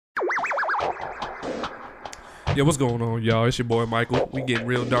Yeah, what's going on, y'all? It's your boy Michael. We getting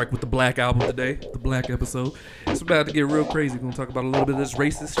real dark with the Black album today, the Black episode. It's about to get real crazy. We're gonna talk about a little bit of this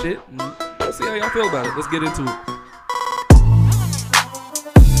racist shit. And let's see how y'all feel about it. Let's get into it.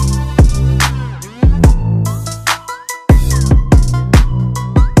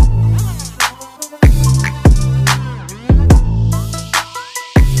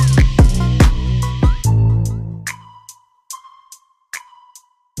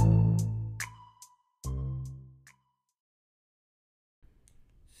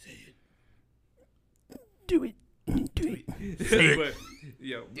 Say it. But,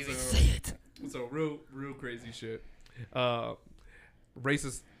 yo, Say it. so real crazy shit.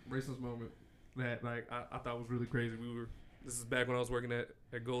 Racist moment that I thought was really crazy. This is back when I was working at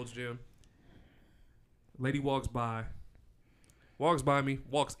Gold's Gym. Lady walks by me,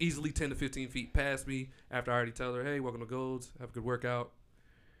 walks easily 10 to 15 feet past me after I already tell her, hey, welcome to Gold's, have a good workout.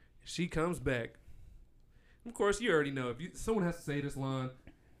 She comes back. Of course, you already know. If someone has to say this line,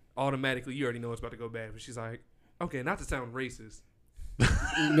 automatically you already know it's about to go bad. But she's like, okay, not to sound racist.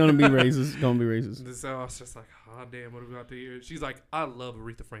 Gonna be racist. And so I was just like, oh, damn, what are we about to hear? She's like, I love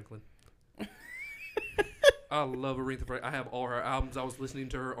Aretha Franklin. I love Aretha Franklin. I have all her albums. I was listening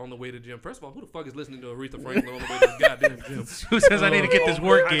to her on the way to the gym. First of all, who the fuck is listening to Aretha Franklin on the way to the goddamn gym? Who says I need to get this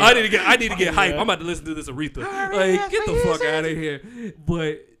work in? I need to get hype. I'm about to listen to this Aretha. Like, get the fuck out of here.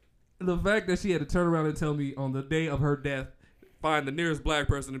 But the fact that she had to turn around and tell me on the day of her death, find the nearest black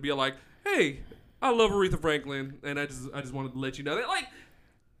person and be like, hey, I love Aretha Franklin, and I just wanted to let you know that, like,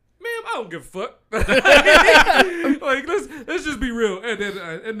 ma'am, I don't give a fuck. Like, let's just be real.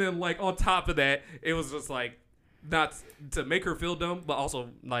 And then like on top of that, it was just like not to make her feel dumb, but also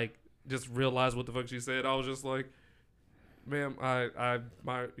like just realize what the fuck she said. I was just like, ma'am,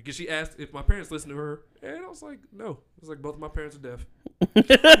 because she asked if my parents listen to her, and I was like, no. I was like, both of my parents are deaf.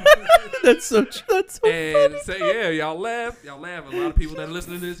 That's so And funny. say, yeah, y'all laugh. A lot of people that are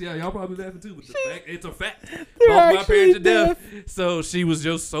listening to this, yeah, y'all probably laughing too. But the fact, it's a fact. Both of my parents are deaf. So she was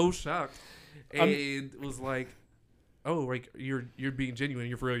just so shocked, and was like, "Oh, like you're being genuine.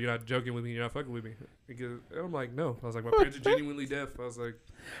 You're for real. You're not joking with me. You're not fucking with me." Because I'm like, "No." I was like, "My parents are genuinely deaf." I was like,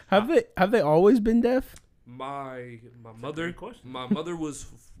 Have they always been deaf? My mother was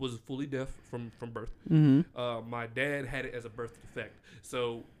fully deaf from birth. Mm-hmm. My dad had it as a birth defect,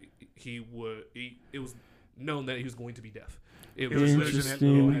 so it was known that he was going to be deaf. He was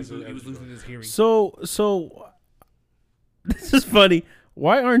losing his hearing. So this is funny.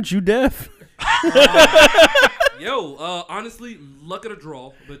 Why aren't you deaf? Honestly, luck of the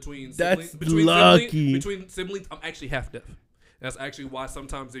draw between That's siblings. lucky. Between siblings, I'm actually half deaf. That's actually why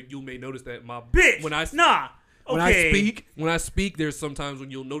sometimes you may notice that when I speak, there's sometimes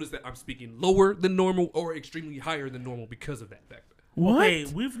when you'll notice that I'm speaking lower than normal or extremely higher than normal because of that factor. What? Hey,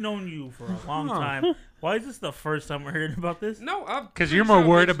 we've known you for a long time. Why is this the first time we're hearing about this? No, because you're more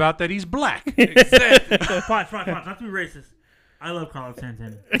worried about that he's black. Exactly. Fine, not to be racist. I love Carlos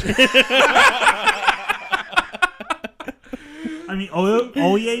Santana. I mean,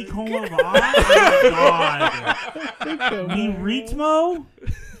 Oye Como Va? Oh, my God. Mi Ritmo?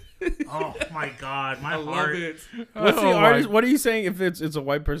 Oh, my God. My I love heart. it. What's the artist? What are you saying if it's a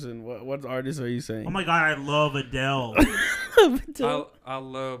white person? What artist are you saying? Oh, my God. I love Adele. I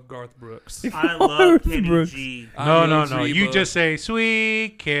love Garth Brooks. I love Kenny Brooks. G. No. You just say,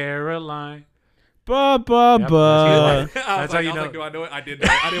 Sweet Caroline. Ba ba Yep, ba. That's how you know. Do I know it? I didn't know.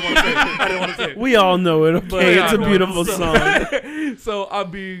 I didn't want to say it. We all know it. Okay, Yeah, it's a I know. beautiful song. So I'll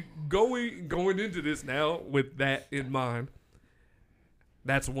be going into this now with that in mind.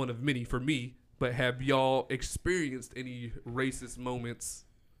 That's one of many for me. But have y'all experienced any racist moments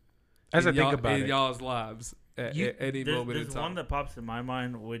As I in think about in it, y'all's lives at any moment in There's time? one that pops in my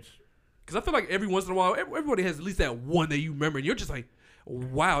mind, which... Because I feel like every once in a while, everybody has at least that one that you remember, and you're just like,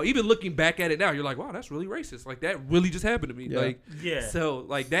 wow. Even looking back at it now, you're like, wow, that's really racist. Like, that really just happened to me. Yeah. Like, Yeah. so,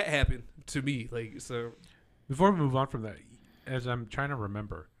 like, that happened to me. Like, so. before we move on from that, as I'm trying to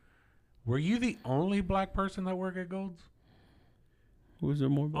remember, were you the only black person that worked at Gold's? Was there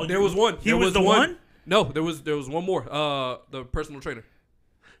more? Oh, There was one. He was the one? No, there was one more. The personal trainer.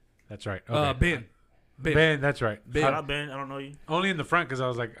 That's right. Okay. Ben. That's right. Ben. Shout out, Ben. I don't know you. Only in the front because I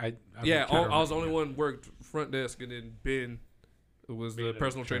was like, I was the only one worked front desk, and then Ben was the Ben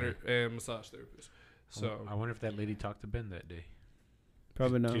personal and trainer and massage therapist. So I wonder if that lady talked to Ben that day.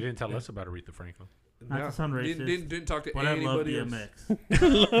 Probably not. She didn't tell us about Aretha Franklin. Not to sound racist, Didn't talk to but I love anybody else.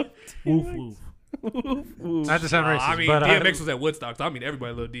 DMX. Woof woof. Not to sound racist, I mean, but DMX was at Woodstock, so I mean,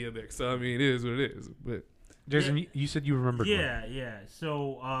 everybody loved DMX. So I mean, it is what it is. But Jason, you said you remembered one. Yeah.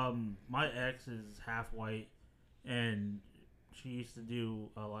 So, my ex is half white, and she used to do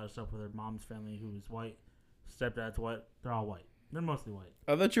a lot of stuff with her mom's family, who is white. Stepdad's white. They're all white. They're mostly white.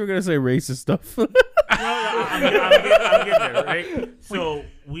 I thought you were gonna say racist stuff. I'm getting there, right? So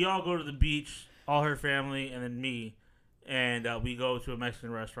we all go to the beach, all her family, and then me, and we go to a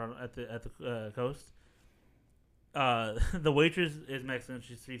Mexican restaurant at the coast. The waitress is Mexican.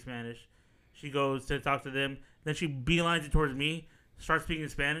 She speaks Spanish. She goes to talk to them. Then she beelines it towards me, starts speaking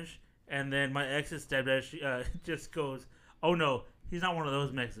Spanish, and then my ex's stepdad just goes, "Oh no, he's not one of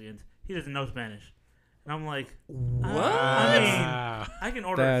those Mexicans. He doesn't know Spanish." And I'm like, What? I mean, I can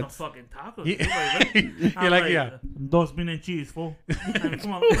order some fucking tacos. You're like, yeah. Dos bean and cheese, fool. I mean,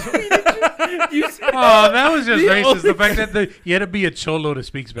 come on. Oh, that was just racist. The fact that you had to be a cholo to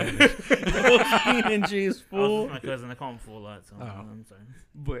speak Spanish. and cheese, I was fool. with my cousin. I call him fool a lot, so I'm sorry.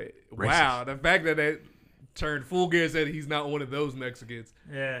 But wow, the fact that they turned full gear and said he's not one of those Mexicans.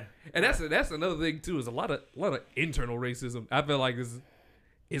 Yeah. And that's another thing too, is a lot of internal racism. I feel like this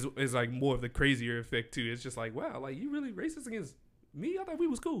is like more of the crazier effect too. It's just like, wow, like you really racist against me? I thought we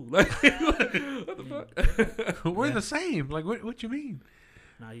was cool. Like what the fuck? We're the same. Like what you mean?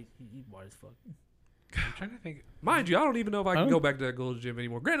 Nah, you white as fuck. I'm trying to think. Mind you, I don't even know if I can go back to that Gold's Gym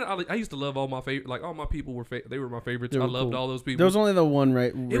anymore. Granted, I used to love all my favorite, like all my people were they were my favorites. They I were loved cool. all those people. There was only the one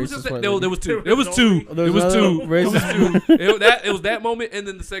right. It was just racist that, white there lady. was two. It was two. There It was was two. another It was racist- two. It was that moment, and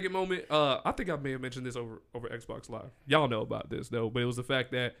then the second moment. I think I may have mentioned this over Xbox Live. Y'all know about this though, but it was the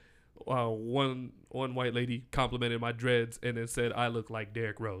fact that one white lady complimented my dreads and then said I look like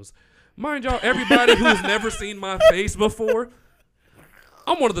Derrick Rose. Mind y'all, everybody who's never seen my face before,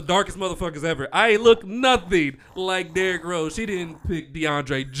 I'm one of the darkest motherfuckers ever. I look nothing like Derrick Rose. She didn't pick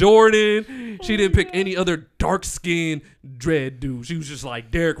DeAndre Jordan. She didn't pick any other dark-skinned dread dude. She was just like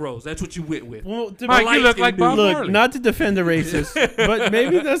Derrick Rose. That's what you went with. Well, Mike, you look like Bob look, Marley. not to defend the racist, but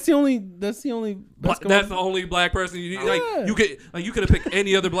maybe that's the only. That's the only black person you like. Yeah. You could have picked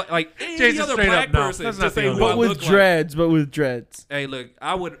any other black, like any Jason, other straight black up, no. person That's to not the say only who I But look with like. dreads, but with dreads. Hey, look,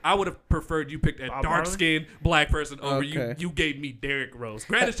 I would have preferred you picked a Bob dark skinned black person over Okay. you. You gave me Derrick Rose.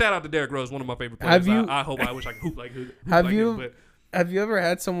 Granted, shout out to Derrick Rose, one of my favorite players. Have you- I wish I could hoop like him. Have you- But Have you ever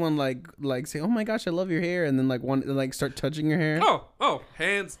had someone like say, "Oh my gosh, I love your hair," and then like start touching your hair?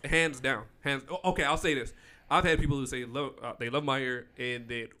 hands down, Okay, I'll say this. I've had people who say they love my hair and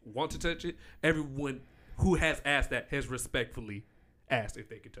they want to touch it. Everyone who has asked that has respectfully asked if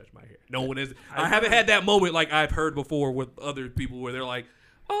they could touch my hair. No one has. I haven't had that moment like I've heard before with other people where they're like,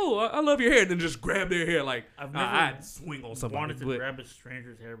 "Oh, I love your hair," and then just grab their hair like I'd swing on somebody. Wanted to but grab a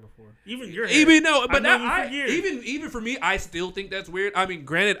stranger's hair before. Even your hair. even no, but I've known that, you for years. even for me, I still think that's weird. I mean,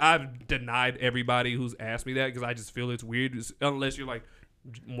 granted, I've denied everybody who's asked me that because I just feel it's weird, unless you're like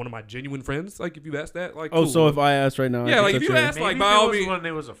one of my genuine friends. Like if you ask that, like Oh, cool. so if I ask right now, I Yeah, can like if touch you your hair. ask, Maybe like if by it all was means, when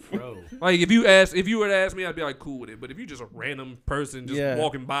it was a fro. like if you were to ask me, I'd be like cool with it. But if you just a random person just Yeah.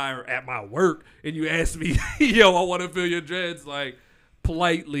 walking by or at my work and you ask me, yo, I want to feel your dreads, like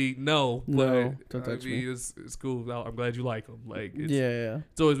politely, no, No, but don't touch I mean, me. it's cool. I'm glad you like them. Like it's, Yeah.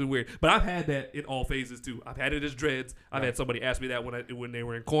 it's always been weird. But I've had that in all phases too. I've had it as dreads. I've had somebody ask me that when they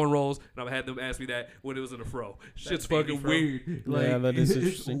were in cornrows, and I've had them ask me that when it was in a fro. Shit's baby fucking fro. weird. Like, Yeah, that is it's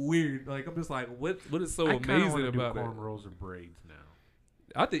interesting. weird. Like I'm just like, what is so I kinda amazing wanna about do it? cornrows and braids now.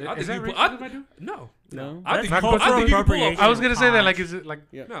 I think Is that you, racist if I do? no. No. I That's think, cultural I think you can pull appropriation. off. I was gonna say that. Like, is it like?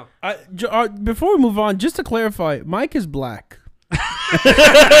 No. Before we move on, just to clarify, Mike is black.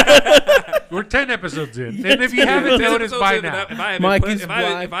 We're 10 episodes in, and if you haven't noticed by now, Mike is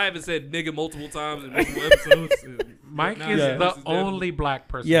black. If I haven't said nigga multiple times in multiple episodes, Mike nah, is Yeah. the this is only black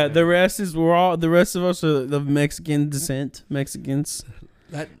person. Yeah, in the it. rest of us are the Mexican descent, Mexicans.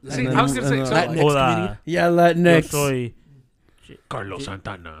 See, And I was then- gonna say and so. then- Hola. Yeah, Yo Latinx. soy. Carlos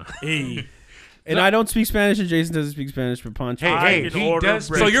Santana. Hey. And I don't speak Spanish, and Jason doesn't speak Spanish, but Poncho. Hey, I hey, can he order does.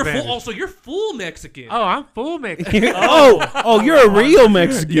 bread. so speak you're Spanish. full. Also, you're full Mexican. Oh, I'm full Mexican. oh, you're a real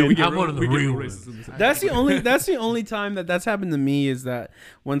Mexican. we get I'm one of the we get real racist ones. in this. That's the only time that's happened to me is that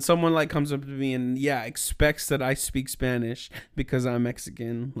when someone like comes up to me and expects that I speak Spanish because I'm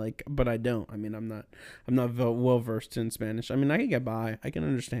Mexican, like, but I don't. I mean, I'm not well versed in Spanish. I mean, I can get by. I can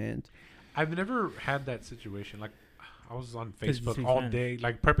understand. I've never had that situation. Like, I was on Because you Facebook speak all Spanish. day,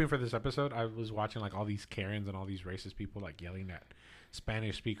 like prepping for this episode. I was watching like all these Karens and all these racist people like yelling at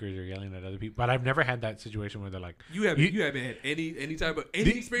Spanish speakers or yelling at other people. But I've never had that situation where they're like, You haven't had any type of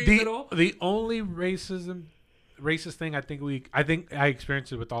experience at all. The only racist thing I think I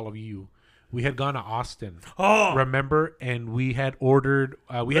experienced it with all of you. We had gone to Austin, Oh. remember, and we had ordered.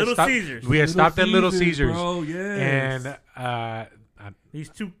 We Little had stopped. Caesars. We had stopped at Little Caesars, bro. Yes. and These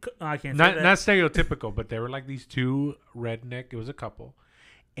two. I can't not say not that. stereotypical, but they were like these two redneck. It was a couple,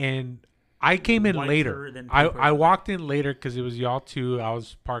 and I came in whiter later. than I paper. walked in later because it was y'all two. I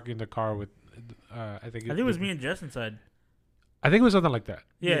was parking the car with. I think it was me and Jess inside. I think it was something like that.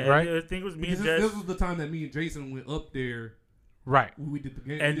 Yeah, right. I think it was me Because and this Jess. was the time that me and Jason went up there. Right. When we did the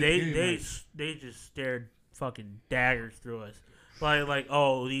game. And we did the game they just stared fucking daggers through us. Like,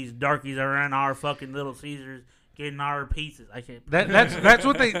 oh, these darkies are in our fucking Little Caesars getting our pizzas. I can't. That's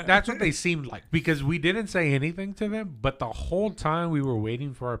what they seemed like, because we didn't say anything to them, but the whole time we were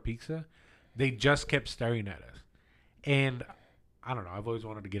waiting for our pizza, they just kept staring at us. And I don't know. I've always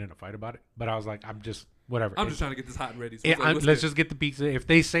wanted to get in a fight about it, but I was like, I'm just whatever. I'm just trying to get this hot and ready. So Let's just get the pizza. If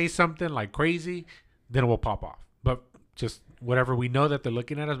they say something like crazy, then we'll pop off. But just whatever, we know that they're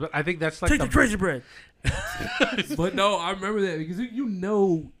looking at us. But I think that's like Take the crazy bread. But no, I remember that because you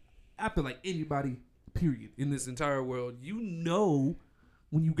know, after like anybody, period, in this entire world, you know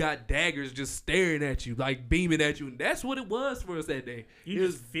when you got daggers just staring at you, like beaming at you, and that's what it was for us that day. You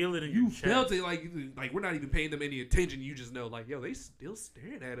just feel it in your You chest. felt it like we're not even paying them any attention. You just know, like, yo, they still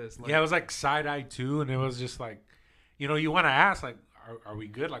staring at us. Like, yeah, it was like side eye too, and it was just like, you know, you want to ask like, are we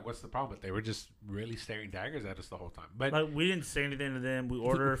good? Like, what's the problem? But they were just really staring daggers at us the whole time. But Like, we didn't say anything to them. We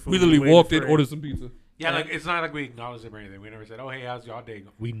ordered food. we literally waited walked for in, it. ordered some pizza. yeah, like it's not like we acknowledged them or anything. We never said, oh, hey, how's y'all day?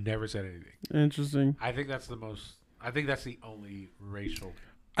 We never said anything. Interesting. I think that's the only racial.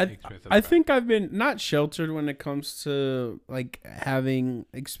 I think I've been not sheltered when it comes to like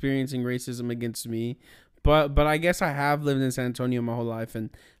experiencing racism against me, but I guess I have lived in San Antonio my whole life, and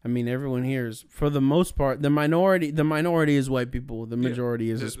I mean everyone here is, for the most part, the minority is white people, the majority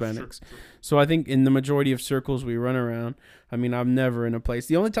is Hispanics. True. So I think in the majority of circles we run around, I mean I'm never in a place.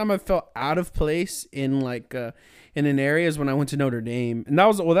 The only time I felt out of place in like in an area is when I went to Notre Dame, and that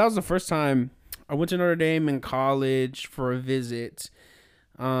was the first time I went to Notre Dame in college for a visit.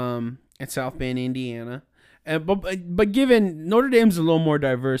 At South Bend, Indiana, but given Notre Dame's a little more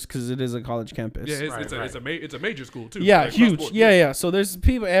diverse because it is a college campus. Yeah, it's a major school too. Yeah, like huge. Yeah. So there's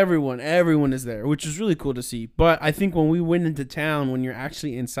people, everyone is there, which is really cool to see. But I think when we went into town, when you're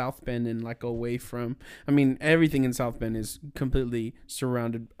actually in South Bend and like away from, I mean, everything in South Bend is completely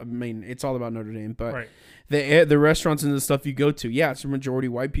surrounded. I mean, it's all about Notre Dame, but. Right. The restaurants and the stuff you go to, yeah, it's a majority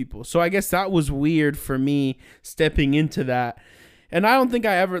white people. So I guess that was weird for me stepping into that. And I don't think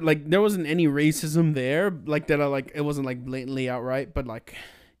I ever, like, there wasn't any racism there, like, that I, like, it wasn't, like, blatantly outright, but, like,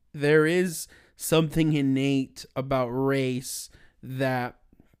 there is something innate about race that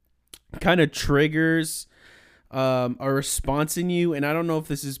kind of triggers a response in you. And I don't know if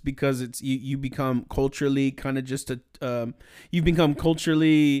this is because it's, you become culturally kind of just you become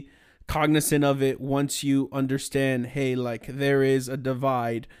culturally cognizant of it once you understand, hey, like, there is a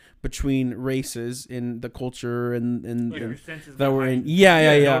divide between races in the culture and that we're in.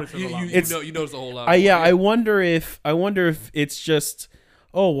 Yeah. You notice a whole lot. I wonder if it's just,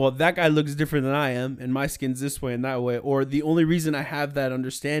 oh well, that guy looks different than I am, and my skin's this way and that way, or the only reason I have that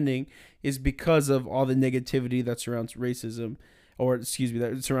understanding is because of all the negativity that surrounds racism, or excuse me,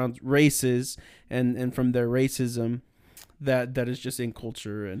 that surrounds races, and from their racism, that is just in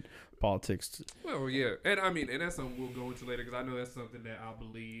culture and politics. Well, yeah, and I mean, and that's something we'll go into later because I know that's something that I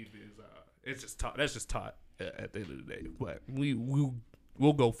believe is it's just taught. That's just taught at the end of the day. But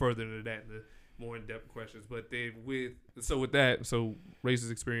we'll go further into that in the more in depth questions. But then with that,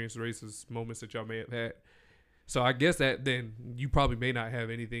 racist experience, racist moments that y'all may have had. So I guess that then you probably may not have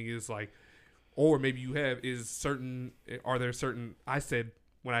anything is like, or maybe you have is certain. Are there certain? I said.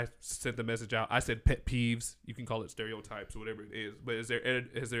 When I sent the message out, I said pet peeves. You can call it stereotypes or whatever it is. But has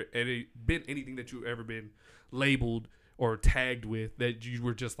there been anything that you've ever been labeled or tagged with that you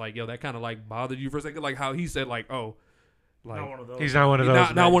were just like, yo, that kind of like bothered you for a second? Like how he said, like, oh, like not one of those. He's not one of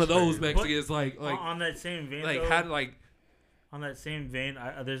those. Not one of those Mexicans. Like on that same vein, like though, how like on that same vein,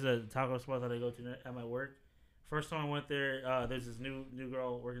 there's a taco spot that I go to at my work. First time I went there, there's this new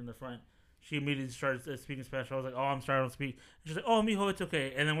girl working in the front. She immediately started speaking Spanish. I was like, "Oh, I'm sorry, I don't speak." And she's like, "Oh, mijo, it's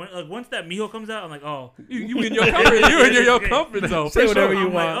okay." And then once that mijo comes out, I'm like, "Oh, you in your comfort, you in your comfort zone. Say whatever you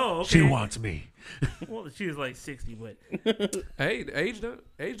I'm want." Like, oh, okay. She wants me. Well, she was like 60, but hey, age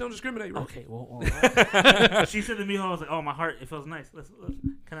don't discriminate. Right? okay. Well, she said to mijo, I was like, "Oh, my heart, it feels nice."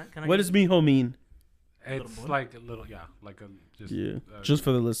 Can I? What does mijo mean? It's like a little, Just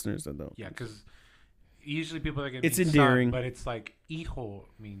for the listeners that don't. Yeah, because usually people that get it's mean endearing, son, but it's like hijo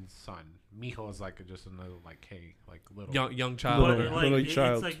means son. Mijo is like just another like hey, like little young child. Little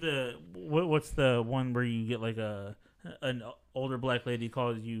child. It's like what's the one where you get like a an older black lady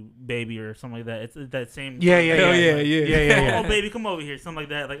calls you baby or something like that. It's that same. Yeah. Oh, baby, come over here. Something like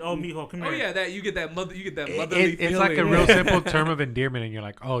that. Like, oh, mijo, come here. Oh yeah, that you get that motherly It's like a feeling. real simple term of endearment, and you're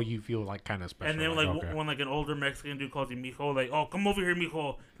like, oh, you feel like kind of special. And then like okay. when like an older Mexican dude calls you mijo, like, oh, come over here,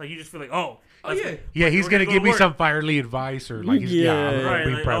 mijo. Like you just feel like, oh, Oh yeah. Yeah, he's we're gonna go give to me work. some firely advice, or like, he's, Yeah. I'm Right,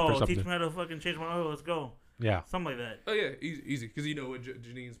 being like, prepped or oh, something. teach me how to fucking change my oil. Let's go. Yeah. Something like that. Oh yeah, easy. Because you know what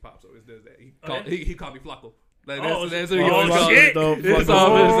Janine's pops always does that. He Oh, called, yeah? he called me Flaco. Like, Oh, that's oh, what he always called me. shit. That's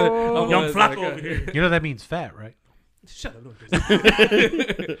all I'm gonna say. I'm Young always Flaco like, over here. You know that means fat, right? Shut up.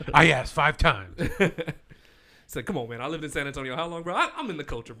 No, I asked 5 times. Say, come on, man. I lived in San Antonio. How long, bro? I'm in the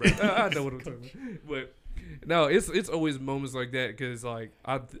culture, bro. I know what I'm talking about. But no, it's always moments like that because like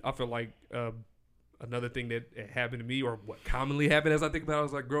I feel like another thing that happened to me or what commonly happened as I think about it, I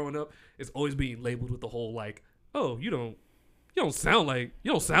was like growing up, is always being labeled with the whole like, oh, you don't sound black.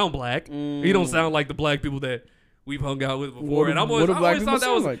 You don't sound like the black people that we've hung out with before. And I always thought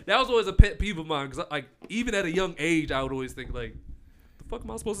that was always a pet peeve of mine because like even at a young age, I would always think like, the fuck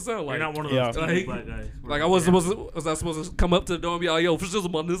am I supposed to sound like? You're not one of those Like- black guys. Like I was I supposed to come up to the door and be like, yo, for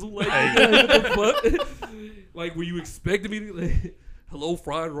shizzle my nizzle? Like, what the fuck? Like, were you expecting me to like, hello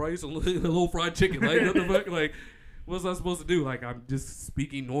fried rice and hello fried chicken? Like, what the fuck? Like, what was I supposed to do? Like, I'm just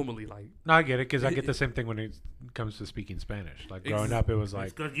speaking normally. Like, No, I get it, because I get the same thing when it comes to speaking Spanish. Like, growing up, it was like,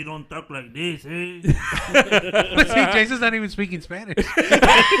 It's because you don't talk like this, eh? but see, Jason's not even speaking Spanish.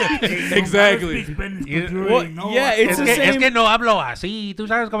 Exactly. Yeah, it's the Es same. que no hablo así. Tú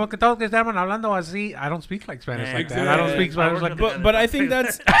sabes como que todos que estaban hablando así. I don't speak like Spanish like that. I don't speak Spanish like that. But I think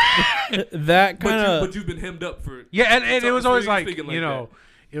that's that kind of. but you've been hemmed up for. Yeah, and it was always like, speaking like you know,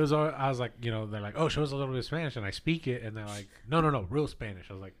 it was. I was like, you know, they're like, oh, show us a little bit of Spanish, and I speak it, and they're like, no, real Spanish.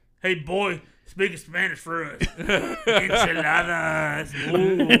 I was like, Hey, boy, speak Spanish for us. Enchiladas.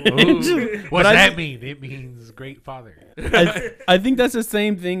 Ooh. what's I that thi- mean? It means great father. I think that's the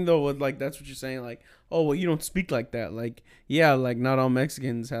same thing though. With like that's what you're saying. Like, oh well, you don't speak like that. Like, yeah, like not all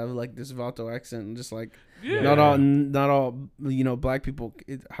Mexicans have like this Vato accent. And just like Yeah. not all you know black people.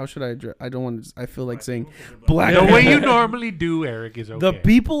 How should I address? I don't want to. I feel like saying black. The way you normally do, Eric, is okay. The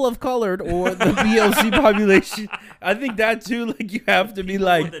people of colored or the BLC population. I think that too. Like you have to be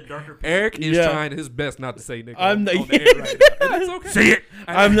like. The darker Eric is Yeah. trying his best not to say nigga I'm on the- the air right now. And it's okay. Say it.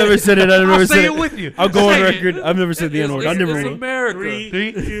 I've never said it. I've I'll never say said it with you. I'll go on Say it. record. I've never said the N word. I never It's will. America. 3,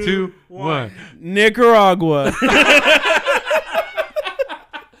 3, 2, 1. Nicaragua.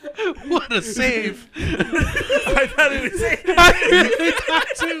 What a save! I thought it was saying. I really thought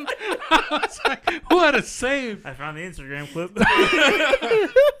too. I was like, what a save! I found the Instagram clip.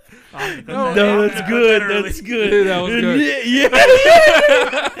 No, that's good. That's good. That was good.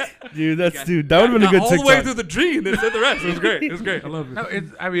 Yeah. Dude, that would have been a good all the way TikTok. through the dream and said the rest. It was great. It was great. I love it. No,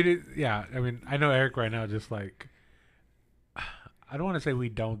 it's. I mean, yeah. I mean, I know Eric right now. Just like, I don't want to say we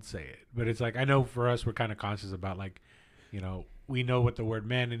don't say it, but it's like I know for us, we're kind of conscious about like, you know, we know what the word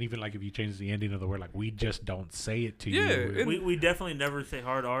meant, and even like if you change the ending of the word, like we just don't say it to Yeah, you. We definitely never say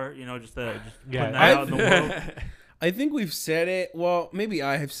hard R, you know, just Yeah. putting that out in the world. I think we've said it. Well, maybe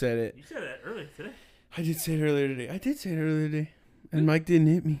I have said it. You said that earlier today. I did say it earlier today. And Mike didn't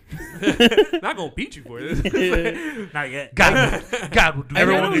hit me. Not gonna beat you for this. Not yet. God will do. I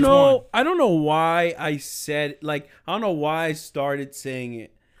Everyone don't gets know. one. I don't know why I said like. I don't know why I started saying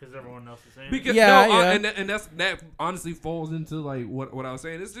it. Because everyone else is saying it. Because Yeah, no, yeah. and that honestly falls into like what I was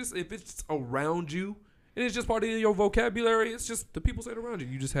saying. It's just if it's around you and it's just part of your vocabulary, it's just the people say it around you.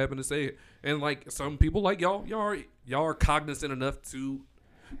 You just happen to say it, and like some people like y'all are cognizant enough to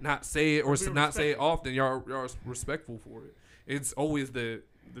not say it or to not say it often. Y'all are respectful for it. It's always the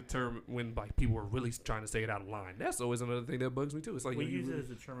term when like people are really trying to say it out of line. That's always another thing that bugs me too. It's like We you use it really- as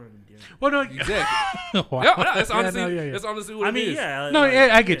a term of endearment. Well, no, exactly. wow. Yeah, that's honestly yeah. that's honestly what I it mean, is. yeah. No, like, yeah,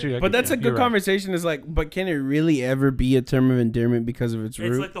 I get you. But that's a You're good right. conversation. Is like, but can it really ever be a term of endearment because of its It's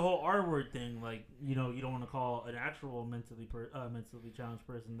root? like the whole R word thing. Like, you know, you don't want to call an actual mentally challenged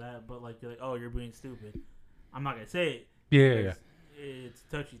person that, but like, you're like, oh, you're being stupid. I'm not gonna say it. Yeah. because It's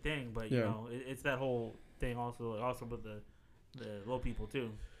a touchy thing, but you Yeah. know, it's that whole thing also with the low people too.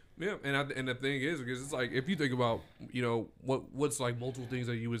 Yeah, and the thing is, because it's like if you think about, you know, what's like multiple things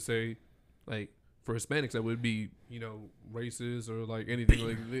that you would say, like for Hispanics that would be, you know, racist or like anything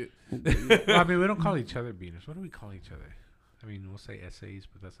like that. Well, I mean, we don't call each other beaners. What do we call each other? I mean, we'll say essays,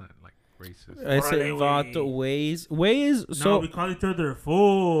 but that's not like racist. I say Órale, vato ways. No, So we call each other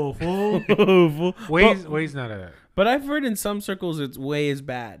fool. Way's not a. But I've heard in some circles it's way is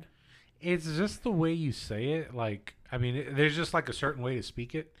bad. It's just the way you say it. Like, I mean, there's just like a certain way to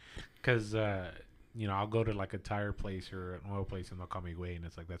speak it, because I'll go to like a tire place or an oil place and they'll call me Güey, and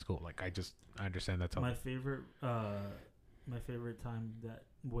it's like that's cool. Like I understand that's how. My favorite time that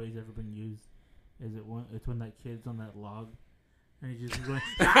Güey's ever been used is it's when that kid's on that log. And he's just going,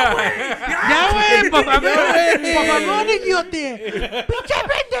 ¡Ya, güey! ¡Papá, idiote! ¡Pinche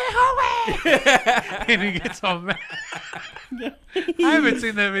pendejo, güey! And he gets all mad. I haven't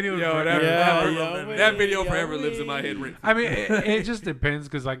seen that video. Yo, that video forever lives in my head. I mean, it just depends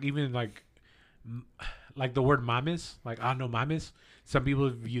because, like, even like the word mames, like, no mames, some people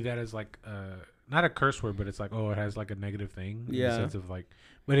view that as like not a curse word, but it's like, oh, it has like a negative thing in the sense of like,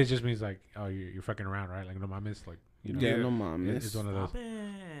 but it just means like, oh, you're fucking around, right? Like, no mames, like. No mames. It's one of those.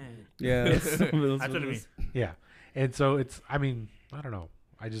 Yeah, that's what it means. Yeah, and so it's. I mean, I don't know.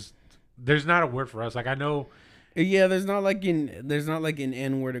 There's not a word for us. Like I know. Yeah, there's not like an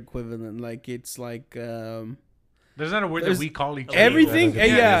N-word equivalent. Like it's like. There's not a word that we call each other. Everything,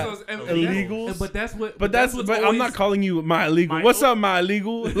 illegal. But that's what. But I'm not calling you my illegal. What's up, my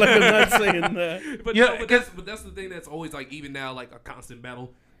illegal? Like I'm not saying that. But that's the thing that's always like even now like a constant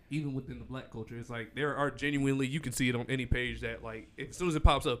battle. Even within the black culture, it's like there are genuinely, you can see it on any page that like as soon as it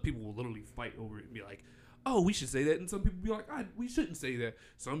pops up, people will literally fight over it and be like, oh, we should say that. And some people be like, we shouldn't say that.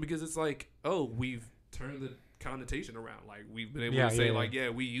 Some because it's like, oh, we've turned the connotation around. Like we've been able to say like,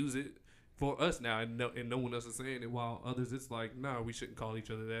 we use it for us now and no one else is saying it. While others, it's like, no, we shouldn't call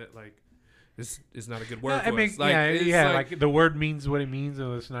each other that. Like it's not a good word for us. Like, like the word means what it means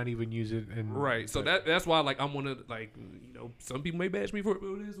and let's not even use it. Right. So that's why like I'm one of like, some people may bash me for it, but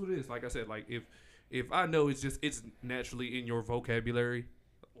it is what it is. Like I said, like if I know it's naturally in your vocabulary,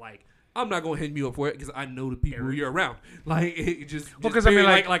 like I'm not gonna hit you up for it because I know the people you're around. Like it just because I mean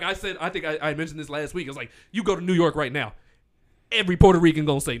like I said, I think I mentioned this last week. It's like you go to New York right now, every Puerto Rican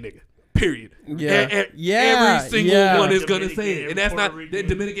gonna say nigga. Period. Every single one is gonna say it, and that's not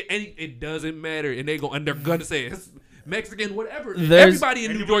Dominican. It doesn't matter, and they're gonna say it. It's Mexican, whatever. Everybody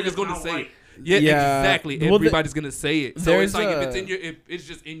in New York is gonna say it. Yeah, exactly. Everybody's gonna say it. So it's like if it's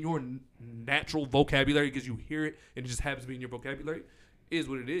just in your natural vocabulary because you hear it and it just happens to be in your vocabulary, is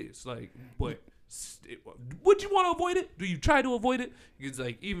what it is. Like, but would you want to avoid it? Do you try to avoid it? It's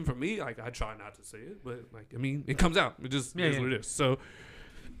like even for me, like I try not to say it, but like I mean, it comes out. It just is what it is. So.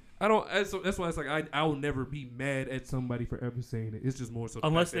 I don't. That's why it's like I will never be mad at somebody for ever saying it. It's just more so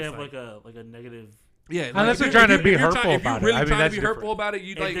unless they have like a negative. Yeah, like unless they're trying to be hurtful about it. If you're really trying to be hurtful about it,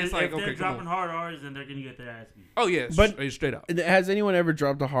 you like it's like okay, they're dropping hard R's, then they're gonna get their ass beat. Oh yeah, but straight out. Has anyone ever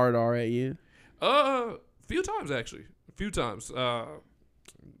dropped a hard R at you? Few times actually. A few times.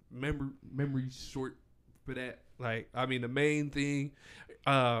 Memory short for that. Like I mean, the main thing.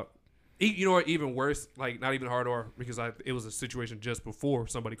 You know what? Even worse, like not even hard R because it was a situation just before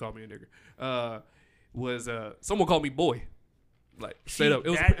somebody called me a nigger. Was someone called me boy, like straight up.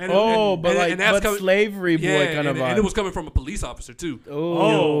 It was but slavery boy kind of vibe. And it was coming from a police officer too.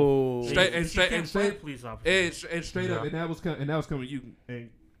 Straight police officer. And straight up, and that was coming.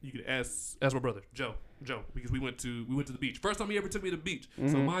 You could ask my brother Joe because we went to the beach. First time he ever took me to the beach.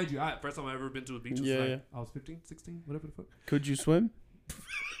 Mm-hmm. So mind you, first time I ever been to a beach was I was 15, 16, whatever the fuck. Could you swim?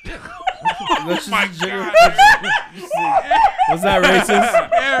 Oh my God. Was that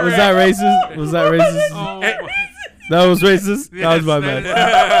racist? Was that racist? Oh, that was racist? Yes, that was my bad.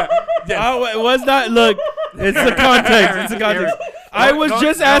 Was that? Look, it's the context. I was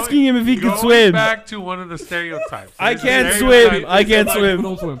just asking him if he could swim. Back to one of the stereotypes. I can't swim. I can't swim.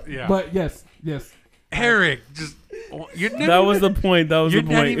 Don't swim. Yeah. But yes. Eric, just... That was the point.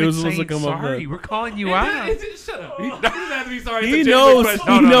 It was supposed to come up there. We're calling you out. Shut up. He doesn't have to be sorry. He knows.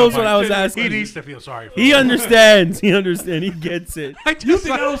 He knows what I was asking. He needs to feel sorry for He understands. He understands. He gets it. You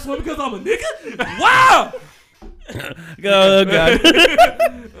think I don't swim because I'm a nigga? Wow. Oh, God.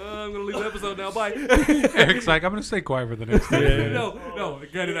 I'm going to leave the episode now. Bye. Eric's like, I'm going to stay quiet for the next 30 minutes. No.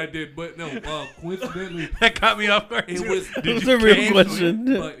 Granted, I did. But no, coincidentally. That got me off guard. It was a real question.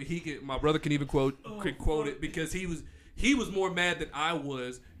 But my brother can even quote it because he was more mad than I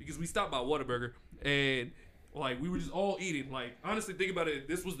was because we stopped by Whataburger and like we were just all eating. Like honestly, think about it.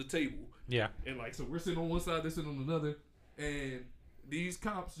 This was the table. Yeah. And like so we're sitting on one side, they're sitting on another, and these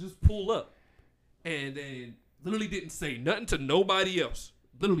cops just pull up, and then literally didn't say nothing to nobody else.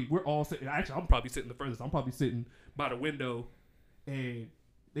 Literally, we're all sitting. Actually, I'm probably sitting the furthest. I'm probably sitting by the window, and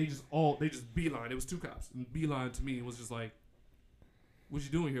they just beeline. It was two cops. And beeline to me was just like, "What you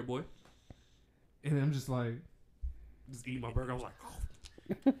doing here, boy?" And I'm just like, just eating my burger. I was like,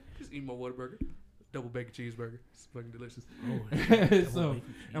 oh. Just eating my Whataburger, double bacon cheeseburger. It's fucking delicious.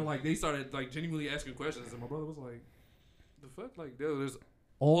 And like they started like genuinely asking questions, and my brother was like, "The fuck, like there's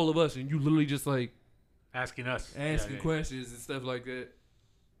all of us, and you literally just like asking us questions and stuff like that."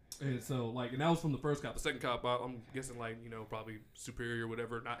 And so, like, and that was from the first cop. The second cop, I'm guessing, like, you know, probably superior,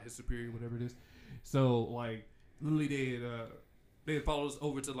 whatever, not his superior, whatever it is. So, like, literally they had followed us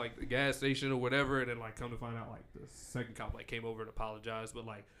over to, like, the gas station or whatever, and then, like, come to find out, like, the second cop, like, came over and apologized, but,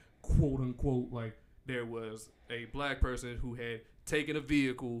 like, quote unquote, like, there was a black person who had taken a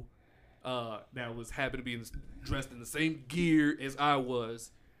vehicle that was happened to be dressed in the same gear as I was,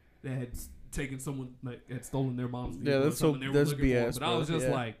 that had taken someone, like, had stolen their mom's vehicle. Yeah, that's or something so they were that's looking BS. for. But I was just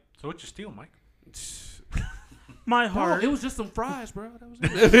yeah. like, So what you steal, Mike? My no, heart. it was just some fries, bro. That was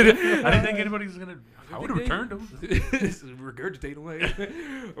I didn't think anybody's gonna. I would have returned them. regurgitate them, like.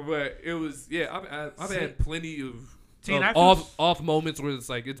 But it was, yeah. I've had plenty of See, and I feel off moments where it's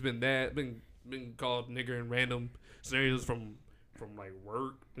like it's been been called nigger in random scenarios from like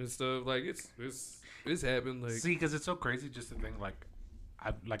work and stuff. Like it's happened. Like, see, because it's so crazy just to think like.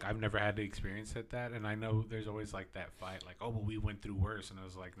 I've never had to experience that, and I know there's always like that fight, like, oh, but we went through worse, and I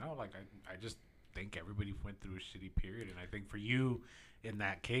was like, no, like I just think everybody went through a shitty period, and I think for you in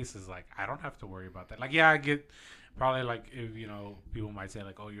that case is like I don't have to worry about that. Like, yeah, I get probably like if you know people might say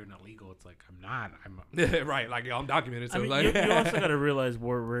like, oh, you're an illegal. It's like I'm not. I'm right. Like, I'm documented. So I mean, like, you also got to realize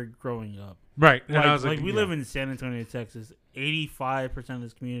where we're growing up. right. And Like, I was like we yeah. live in San Antonio, Texas. 85% of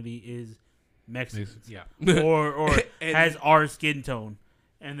this community is Mexicans, Yeah. or And- has our skin tone.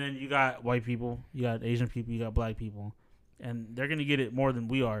 And then you got white people, you got Asian people, you got black people, and they're gonna get it more than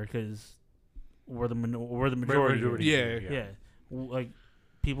we are because we're the majority. Yeah. Yeah. Like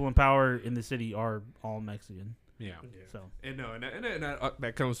people in power in the city are all Mexican. Yeah. So And no, and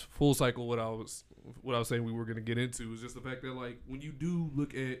that comes full cycle. What I was saying we were gonna get into is just the fact that, like, when you do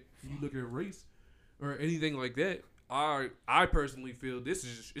look at race or anything like that, I personally feel it's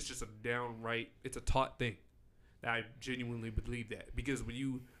just a downright, it's a taught thing. I genuinely believe that, because when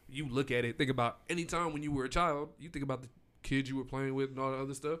you look at it, think about any time when you were a child, you think about the kids you were playing with and all the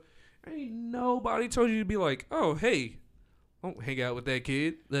other stuff. Ain't nobody told you to be like, oh, hey, don't hang out with that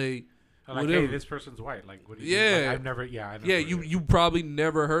kid. Like, Like, whatever. hey, this person's white. Like, what do you Yeah. Like, I've never. Yeah. I never yeah, you probably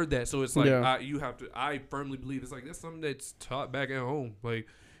never heard that. So it's like, Yeah. I firmly believe it's like, that's something that's taught back at home. Like,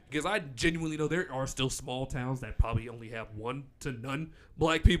 because I genuinely know there are still small towns that probably only have 1 to none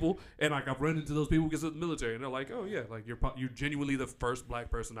black people, and like I've run into those people because of the military, and they're like, oh yeah, like you're genuinely the first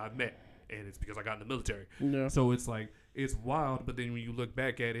black person I've met, and it's because I got in the military. Yeah. So it's like, it's wild. But then when you look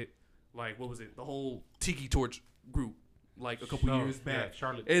back at it, like, what was it, the whole Tiki Torch group, like a couple years back. Yeah,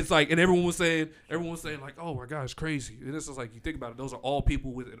 Charlotte. It's like, and everyone was saying like, oh my gosh, crazy. And it's just like, you think about it, those are all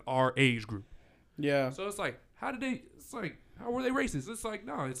people within our age group. Yeah. So it's like, how were they racist? It's like,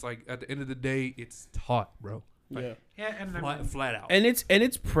 no, it's like, at the end of the day, it's taught, bro. Yeah. Yeah, and Flat out. And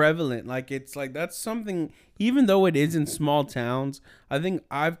it's prevalent. Like, it's like, that's something, even though it is in small towns, I think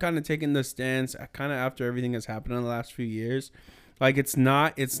I've kind of taken the stance kind of after everything that's happened in the last few years. Like, it's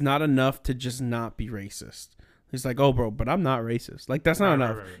not enough to just not be racist. It's like, oh, bro, but I'm not racist. Like, that's not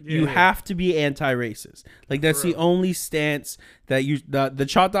enough. right. You have to be anti-racist. Like, that's the only stance that the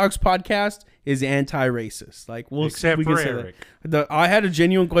Chot Dogs podcast is anti-racist. Like, Except we can for say Eric. that. I had a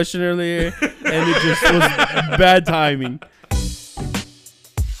genuine question earlier, and it just was bad timing.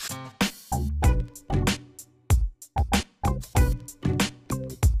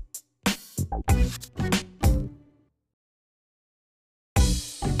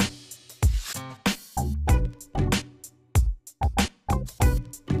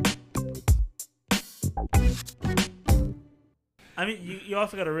 I mean, you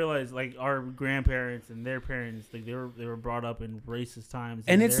also got to realize, like, our grandparents and their parents, like, they were brought up in racist times,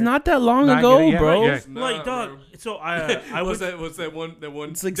 And it's they're- not that long Nah, I ago, get it. Yeah, bro. yeah. like, dog. So I what's was that one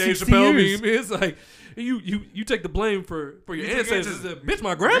It's like Dave 60 Chappelle years. meme? It's like, you take the blame for your You take ancestors. ancestors. Bitch,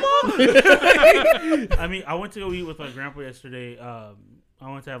 my grandma. I mean, I went to go eat with my grandpa yesterday. I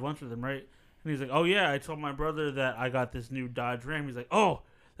went to have lunch with him, right? And he's like, "Oh yeah, I told my brother that I got this new Dodge Ram." He's like, "Oh,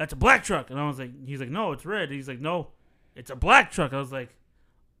 that's a black truck," and I was like, "He's like, no, it's red." He's like, "No, it's a black truck." I was like,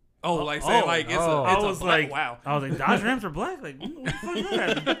 Oh, like saying, like, it's oh. a, I it's was a black, like, wow. I was like, Dodge Rams are black. Like, what the fuck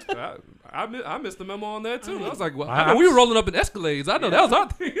is that? I missed the memo on that too. I was like, well, I- I know we were rolling up in Escalades. I know that was our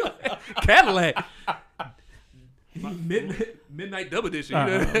thing. Cadillac. Midnight double edition.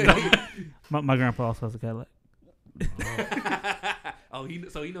 You know? My grandpa also has a Cadillac. Oh, he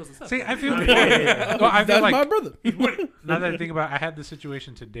knows what's up. See, I feel. Yeah. Well, I feel That's like my brother. now that I think about it, I had this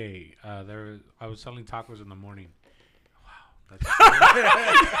situation today. I was selling tacos in the morning. Wow.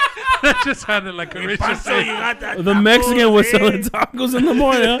 That just sounded like a racist So you thing. got that The taco, Mexican was eh? selling tacos in the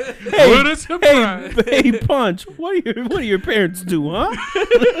morning. Huh? What Hey, a surprise. hey, Punch. What do your parents do, huh?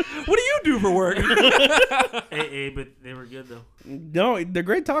 What do you do for work? Hey, but they were good though. No, they're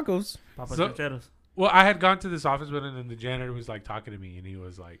great tacos. Papa So- Chancheros. Well, I had gone to this office building, and the janitor was like talking to me, and he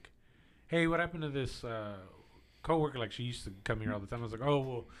was like, "Hey, what happened to this coworker? Like, she used to come here all the time." I was like,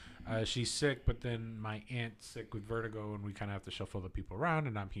 "Oh, well, she's sick, but then my aunt's sick with vertigo, and we kind of have to shuffle the people around,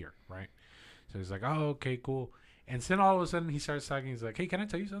 and I'm here, right?" So he's like, "Oh, okay, cool." And then all of a sudden, he starts talking. He's like, "Hey, can I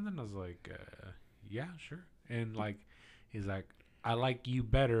tell you something?" I was like, "Yeah, sure." And like, he's like, "I like you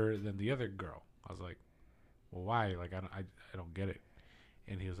better than the other girl." I was like, "Well, why? Like, I don't get it."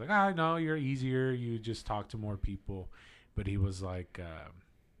 And he was like, "I know you're easier. You just talk to more people." But he was like,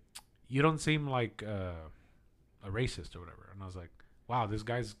 "You don't seem like a racist or whatever." And I was like, "Wow, this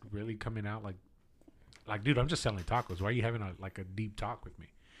guy's really coming out like, dude, I'm just selling tacos. Why are you having a deep talk with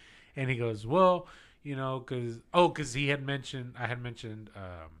me?" And he goes, "Well, you know, because I had mentioned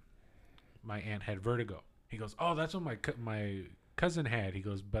my aunt had vertigo." He goes, "Oh, that's what my cousin had." He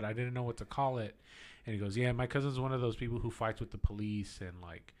goes, "But I didn't know what to call it." And he goes, "Yeah, my cousin's one of those people who fights with the police." And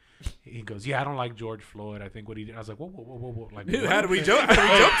like, he goes, "Yeah, I don't like George Floyd. I think what he did." I was like, whoa. Like, How do we jump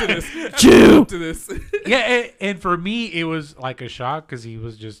to this? How do we jump to this? Yeah, and for me, it was like a shock because he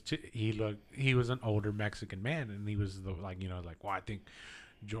was he was an older Mexican man, and he was well, I think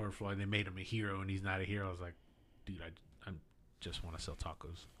George Floyd, they made him a hero, and he's not a hero. I was like, dude, I just want to sell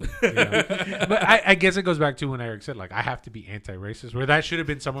tacos. You know? But I guess it goes back to when Eric said, like, I have to be anti-racist, where that should have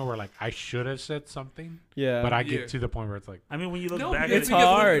been somewhere where, like, I should have said something. Yeah. But I get to the point where it's like, I mean, when you look No, back, because- It's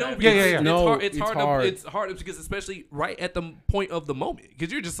hard. no, because Yeah. It's hard. It's hard because especially right at the point of the moment,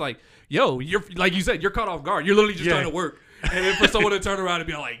 because you're just like, yo, you're like you said, you're caught off guard. You're literally just trying to work, and then for someone to turn around and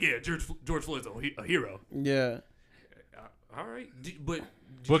be like, yeah, George Floyd's a hero. Yeah. All right, but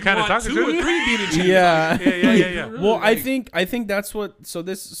What kind of tacos 2 or is it? 3 being in cheese? Yeah. yeah. Well, I think that's what. So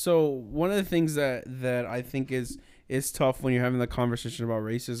one of the things that I think is tough when you're having the conversation about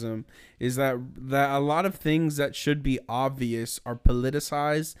racism is that a lot of things that should be obvious are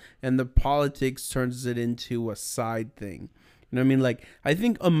politicized, and the politics turns it into a side thing. You know what I mean? Like, I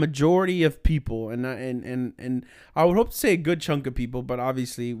think a majority of people, and I would hope to say a good chunk of people, but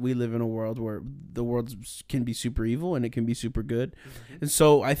obviously we live in a world where the world can be super evil and it can be super good. Mm-hmm. And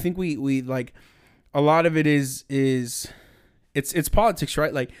so I think we like, a lot of it is it's politics,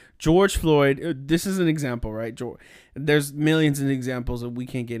 right? Like George Floyd, this is an example, right? There's millions of examples, and we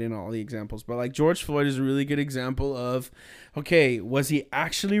can't get in all the examples, but like George Floyd is a really good example of, okay, was he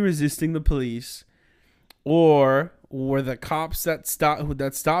actually resisting the police, or were the cops that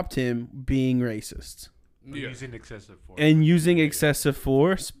stopped him being racist? Yeah. Using excessive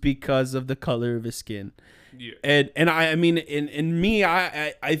force because of the color of his skin. Yeah. And I mean, in me,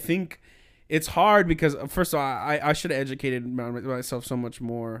 I think it's hard because, first of all, I should have educated myself so much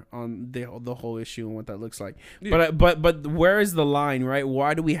more on the whole issue and what that looks like. Yeah. But where is the line, right?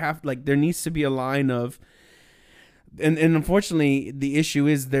 Why do we have, like, there needs to be a line of, and unfortunately the issue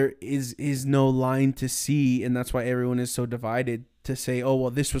is there is no line to see, and that's why everyone is so divided to say, oh,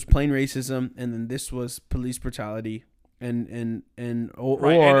 well, this was plain racism and then this was police brutality. Or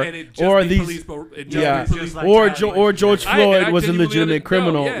George Floyd was a legitimate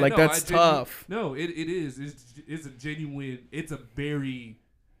criminal. That's tough. No, it is. It's a genuine. It's a very,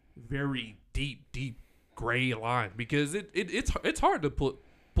 very deep gray line, because it's hard to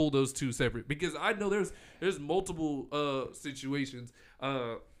pull those two separate, because I know there's multiple situations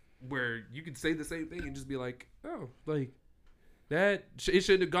where you can say the same thing and just be like, oh, like, that it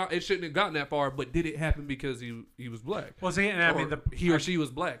shouldn't have gotten that far, but did it happen because he was black? Well, see, and I mean, he or she was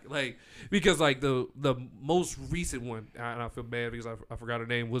black, like, because like the most recent one, and I feel bad because I forgot her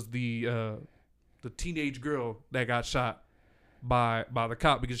name, was the teenage girl that got shot by the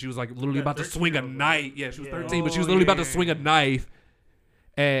cop because she was like literally about to swing a knife. Yeah, she was 13, but she was literally about to swing a knife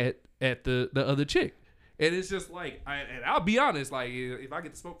at the other chick. And it's just like, and I'll be honest, like, if I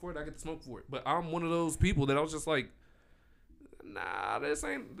get to smoke for it, I get to smoke for it. But I'm one of those people that I was just like, nah, this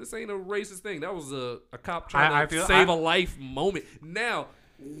ain't a racist thing. That was a cop trying to save a life moment. Now,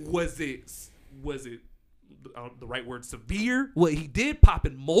 was it the right word, severe? What he did,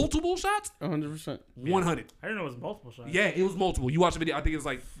 popping multiple shots? 100%. 100. I didn't know it was multiple shots. Yeah, it was multiple. You watch the video, I think it was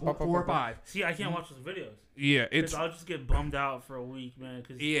like four or five. See, I can't watch those videos. Yeah, I'll just get bummed out for a week, man.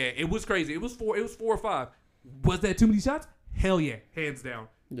 Yeah, it was crazy. It was 4 or 5. Was that too many shots? Hell yeah, hands down.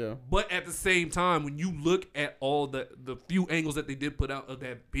 Yeah. But at the same time, when you look at all the few angles that they did put out of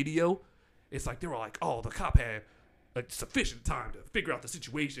that video, it's like they were like, oh, the cop had a sufficient time to figure out the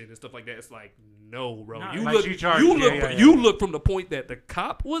situation and stuff like that. It's like, no, bro. You look from the point that the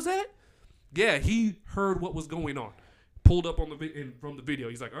cop was at. Yeah, he heard what was going on. Pulled up on from the video.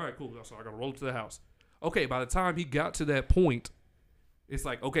 He's like, all right, cool. So I got to roll to the house. Okay, by the time he got to that point, it's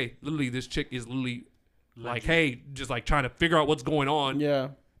like, okay, literally this chick is literally like, hey, just like trying to figure out what's going on. Yeah.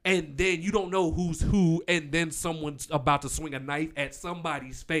 and then you don't know who's who, and then someone's about to swing a knife at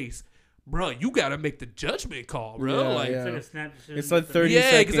somebody's face. Bro, you gotta make the judgment call, bro. Yeah, like, It's like a snap decision. It's like 30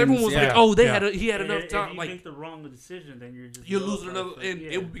 yeah, because everyone was seconds, like, yeah. "Oh, Yeah. he had And enough if time." you Like, make the wrong decision, then you're just losing another. like, And yeah.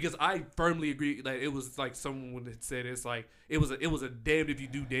 it, because I firmly agree that it was like someone had said it's like it was a damned if you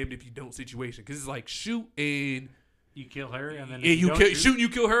do, damned if you don't situation. Because it's like shoot and You kill her, and then yeah, if you don't shoot and you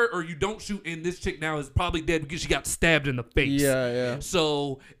kill her, or you don't shoot, and this chick now is probably dead because she got stabbed in the face. Yeah.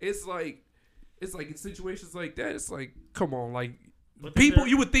 So it's like in situations like that, it's like, come on, like But people. there-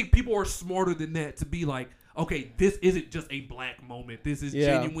 You would think people are smarter than that to be like, okay, this isn't just a black moment. This is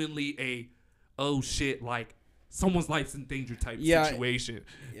Yeah. genuinely a oh shit, like someone's life's in danger type Yeah. situation.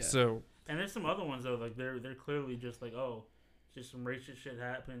 Yeah. So And there's some other ones though, like they're clearly just like, oh, just some racist shit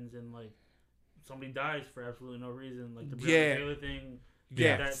happens and like somebody dies for absolutely no reason, like the Breonna Yeah. Taylor thing.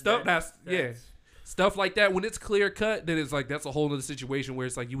 yeah, stuff like that. When it's clear cut, then it's like that's a whole other situation where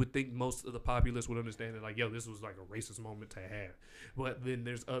it's like you would think most of the populace would understand it. Like, yo, this was like a racist moment to have. But then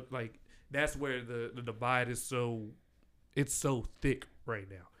there's like that's where the divide is so thick right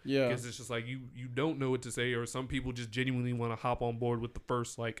now. Yeah. Because it's just like you don't know what to say, or some people just genuinely want to hop on board with the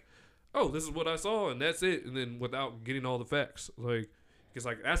first like, oh, this is what I saw and that's it, and then without getting all the facts. Like, because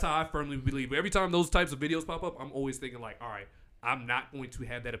like that's how I firmly believe. Every time those types of videos pop up, I'm always thinking like, all right, I'm not going to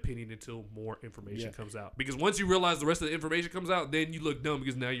have that opinion until more information comes out. Because once you realize the rest of the information comes out, then you look dumb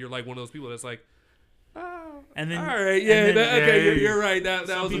because now you're like one of those people that's like, oh, And then all right, yeah, and then- okay, you're right. That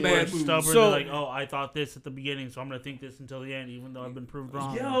Some was a people bad are move. stubborn. So- They're like, oh, I thought this at the beginning, so I'm gonna think this until the end, even though I've been proved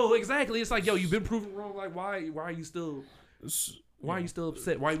wrong. Yo, exactly. It's like, yo, you've been proven wrong. Like, why are you still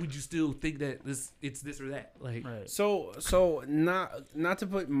upset? Why would you still think that it's this or that? Like, Right. So not to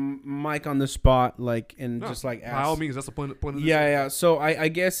put Mike on the spot, like, and no, just like by ask. all means, that's the point of this. Yeah. So I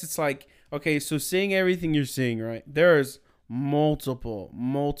guess it's like, okay, so seeing everything you're seeing, right? There's multiple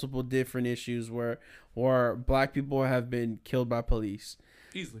different issues where black people have been killed by police.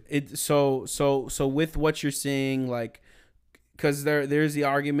 Easily. So with what you're saying, like, because there's the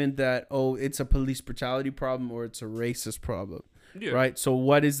argument that, oh, it's a police brutality problem or it's a racist problem. Yeah. Right. So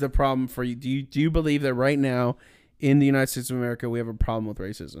what is the problem for you? Do you believe that right now in the United States of America we have a problem with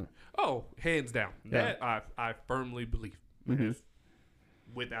racism? Oh, hands down. Yeah. That I firmly believe. Mhm.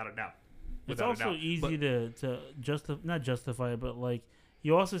 Without a doubt. It's Without a also doubt. easy to not justify it, but like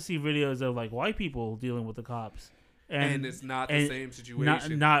you also see videos of like white people dealing with the cops, And it's not the and same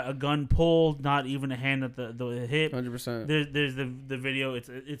situation. not a gun pulled, not even a hand at the hip. 100%. There's the video.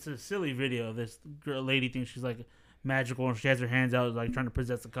 It's a silly video. This lady thinks she's like magical and she has her hands out like trying to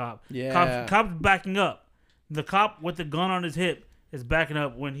possess a cop. Yeah. Cop's backing up. The cop with the gun on his hip is backing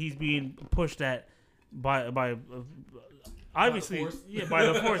up when he's being pushed at by obviously force? by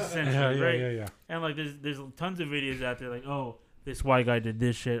the force essentially, right? Yeah. And like there's tons of videos out there like, oh, this white guy did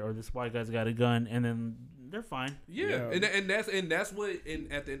this shit or this white guy's got a gun, and then they're fine. Yeah. And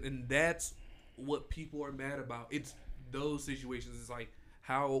that's what people are mad about. It's those situations. It's like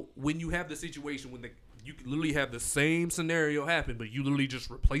how when you have the situation when you can literally have the same scenario happen, but you literally just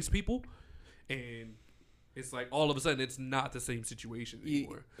replace people, and it's like all of a sudden it's not the same situation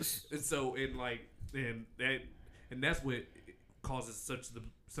anymore. And so and that's what causes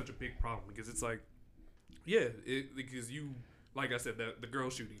such a big problem, because it's like, yeah, because you, like I said, the girl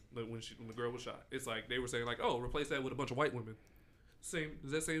shooting, like when the girl was shot, it's like they were saying like, oh, replace that with a bunch of white women.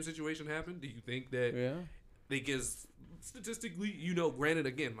 Does that same situation happen? Do you think that? Yeah. Because statistically, granted,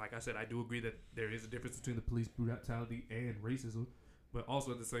 again, like I said, I do agree that there is a difference between the police brutality and racism, but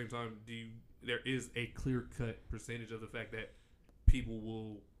also at the same time, there is a clear-cut percentage of the fact that people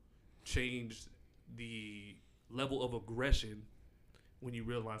will change the level of aggression when you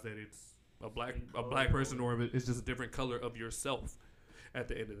realize that it's a black person, or it's just a different color of yourself at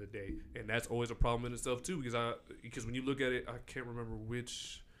the end of the day. And that's always a problem in itself too, because when you look at it, I can't remember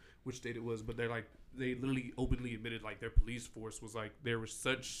which state it was, but they literally openly admitted like their police force was like, they were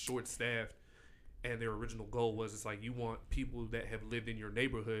such short staffed, and their original goal was, it's like, you want people that have lived in your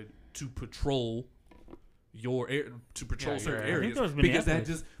neighborhood to patrol certain areas, that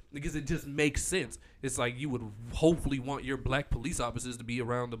was because it just makes sense. It's like you would hopefully want your black police officers to be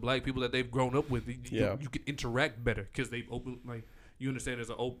around the black people that they've grown up with. You can interact better because they've opened, like, you understand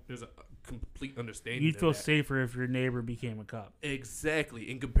there's a complete understanding. You'd of feel that. safer if your neighbor became a cop. Exactly,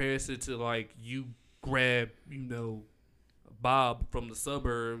 in comparison to like you grab, Bob from the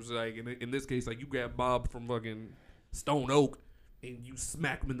suburbs, like in this case, like you grab Bob from fucking Stone Oak and you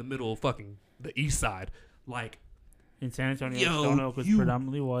smack him in the middle of fucking the east side. Like, In San Antonio, Yo, Stone Oak was you-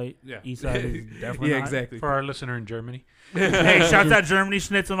 predominantly white. Yeah. East Side is definitely yeah, not. exactly. For our listener in Germany. Hey, shouts out Germany,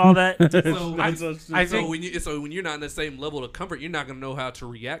 Schnitz, and all that. I So think when you're not in the same level of comfort, you're not gonna know how to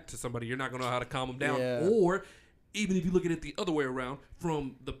react to somebody. You're not gonna know how to calm them down. Yeah. Or even if you look at it the other way around,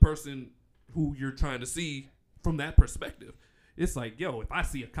 from the person who you're trying to see from that perspective, it's like, yo, if I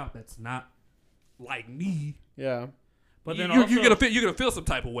see a cop that's not like me, Yeah. But then you're also, gonna feel some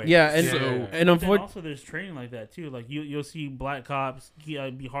type of way. Yeah, and Yeah. and but then unfortunately, also there's training like that too. Like you'll see black cops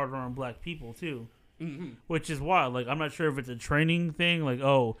be harder on black people too, which is wild. Like I'm not sure if it's a training thing. Like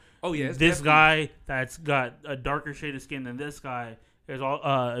Oh yeah, it's this definitely- guy that's got a darker shade of skin than this guy is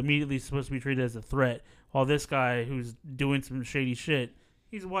all immediately supposed to be treated as a threat, while this guy who's doing some shady shit,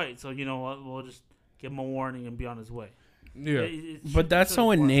 he's white. So you know what, we'll just give him a warning and be on his way. Yeah. but that's so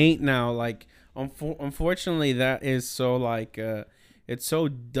wild. innate now. Like, unfortunately, that is so like it's so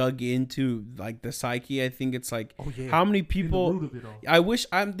dug into like the psyche. I think it's like Oh yeah. how many In the people. root of it all. I wish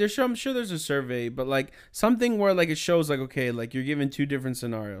I'm sure there's a survey, but like something where like it shows like, okay, like you're given two different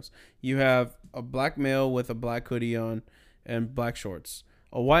scenarios. You have a black male with a black hoodie on and black shorts,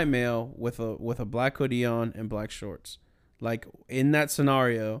 a white male with a black hoodie on and black shorts. Like in that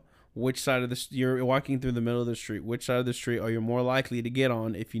scenario, which side of the you're walking through the middle of the street, which side of the street are you more likely to get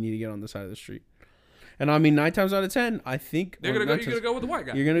on if you need to get on the side of the street? And I mean, 9 times out of 10, I think You're gonna go with the white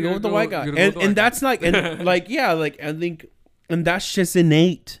guy. you're gonna go with the white guy, you're gonna go with the white and guy. that's like, and like, yeah, like I think, and that's just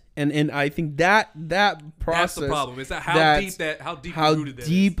innate, and I think that process, That's the problem. Is that how deep how rooted that is.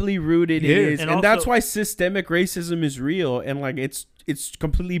 deeply rooted it Yeah. is, And and that's also- why systemic racism is real, and like it's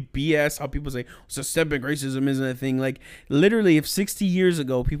completely BS how people say systemic racism isn't a thing. Like literally, if 60 years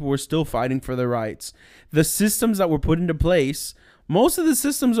ago people were still fighting for their rights, the systems that were put into place. Most of the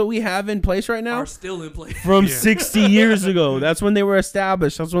systems that we have in place right now are still in place. from 60 years ago. That's when they were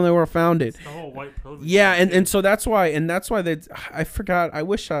established. That's when they were founded. The whole white privilege. Yeah, thing, and so that's why that I forgot. I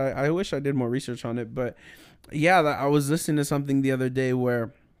wish I did more research on it, but yeah, I was listening to something the other day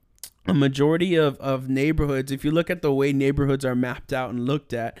where a majority of neighborhoods, if you look at the way neighborhoods are mapped out and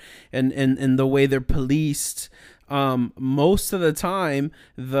looked at, and the way they're policed. Most of the time,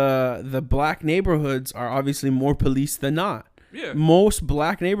 the black neighborhoods are obviously more policed than not. Yeah. Most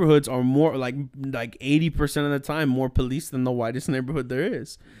black neighborhoods are more like 80% of the time more police than the whitest neighborhood there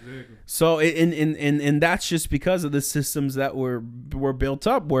is. Exactly. So and that's just because of the systems that were built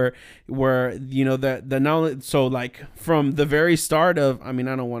up where you know the knowledge. So like from the very start of, I mean,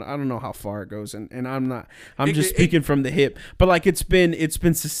 I don't know how far it goes, and I'm just speaking from the hip, but like it's been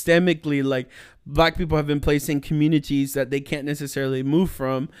systemically, like black people have been placed in communities that they can't necessarily move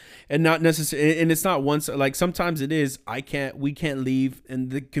from, and not necessarily, and it's not once, like sometimes it is, we can't leave, and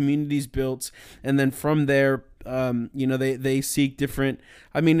the community's built, and then from there, you know, they seek different,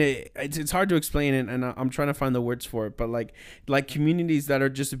 I mean, it's hard to explain it, and I'm trying to find the words for it, but like communities that are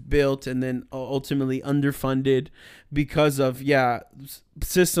just built and then ultimately underfunded because of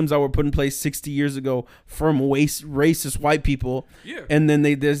systems that were put in place 60 years ago from racist white people. Yeah. And then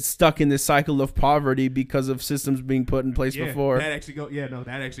they're stuck in this cycle of poverty because of systems being put in place before. That actually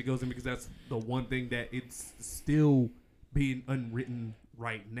goes in because that's the one thing that it's still being unwritten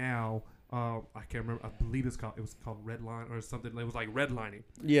right now. I can't remember. I believe it was called redline or something. It was like redlining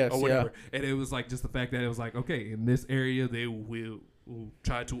Yes, or whatever. And it was like just the fact that it was like, okay, in this area they will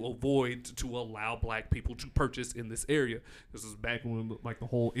try to avoid to allow black people to purchase in this area. This is back when like the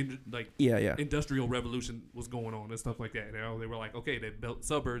whole industrial revolution was going on and stuff like that. You know, they were like, okay, they built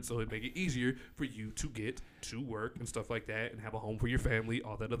suburbs so it'd make it easier for you to get to work and stuff like that and have a home for your family,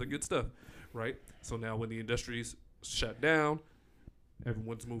 all that other good stuff, right? So now when the industries shut down,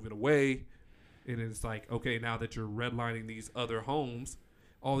 everyone's moving away, and it's like, okay, now that you're redlining these other homes,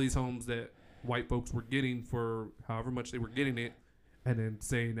 all these homes that white folks were getting for however much they were getting it, and then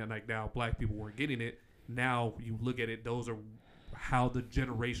saying that like now black people weren't getting it. Now you look at it; those are how the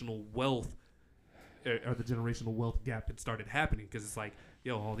generational wealth or the generational wealth gap had started happening. Because it's like,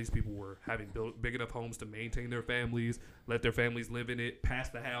 yo, all these people were having built big enough homes to maintain their families, let their families live in it, pass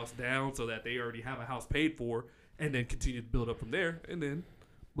the house down so that they already have a house paid for, and then continue to build up from there. And then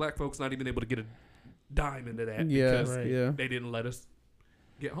black folks not even able to get a dime into that because they didn't let us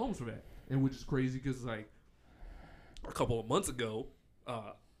get homes for that. And which is crazy because like a couple of months ago,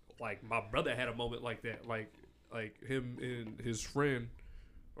 like my brother had a moment like that, like him and his friend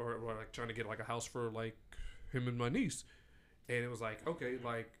or like trying to get like a house for like him and my niece. And it was like, okay,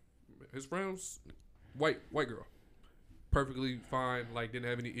 like his friend's white girl, perfectly fine, like didn't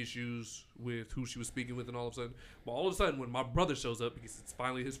have any issues with who she was speaking with and all of a sudden. But all of a sudden when my brother shows up, because it's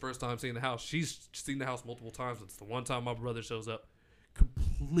finally his first time seeing the house, she's seen the house multiple times. It's the one time my brother shows up,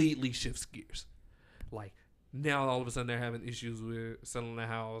 completely shifts gears. Like now all of a sudden they're having issues with selling the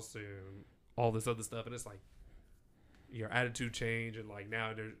house and all this other stuff, and it's like your attitude change, and like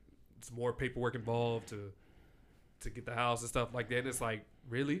now there's more paperwork involved to get the house and stuff like that. And it's like,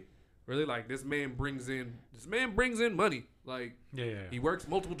 really, like this man brings in money. Like he works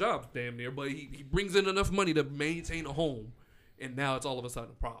multiple jobs, damn near, but he brings in enough money to maintain a home, and now it's all of a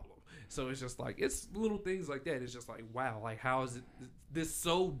sudden a problem. So it's just like, it's little things like that. It's just like, wow, like how is it this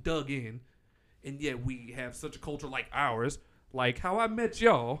so dug in, and yet we have such a culture like ours, like How I Met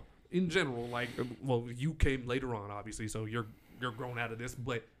Y'all in general. Like, well, you came later on, obviously, so you're grown out of this,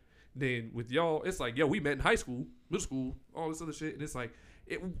 but then with y'all, it's like, yo, we met in high school, middle school, all this other shit, and it's like,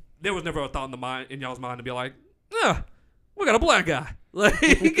 there was never a thought in y'all's mind to be like, we got a black guy. Like,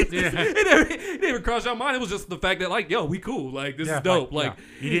 it never crossed your mind. It was just the fact that, like, yo, we cool. Like, this is dope. Like,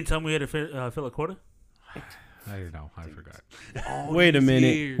 you didn't tell me we had to fill a quota? I don't know. I forgot. Wait a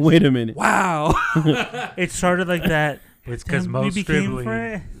minute. Wow. It started like that. It's because most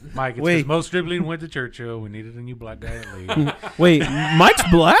dribbling. Mike, it's because most dribbling went to Churchill. We needed a new black guy at least. Wait, Mike's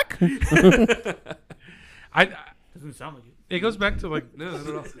black? Doesn't sound like it. It goes back to like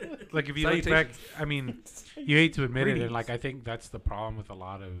no. Like if you look back, I mean, you hate to admit it, and like I think that's the problem with a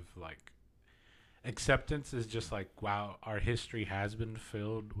lot of like acceptance is just like, wow, our history has been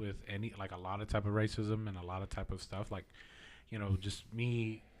filled with a lot of type of racism and a lot of type of stuff. Like, you know, just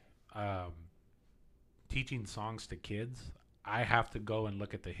me teaching songs to kids, I have to go and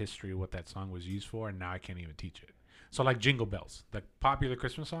look at the history of what that song was used for, and now I can't even teach it. So like Jingle Bells, the popular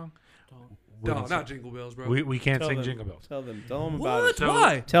Christmas song. No, not Jingle Bells, bro. We can't sing Jingle Bells. Tell them about it.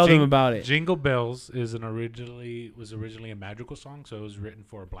 Why? Tell them about it. Jingle Bells was originally a magical song, so it was written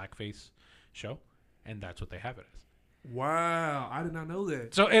for a blackface show, and that's what they have it as. Wow, I did not know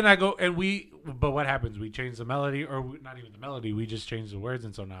that. So but what happens? We change the melody, not even the melody. We just change the words,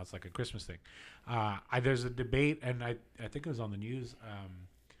 and so now it's like a Christmas thing. There's a debate, and I think it was on the news.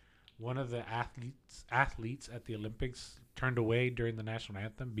 One of the athletes at the Olympics turned away during the national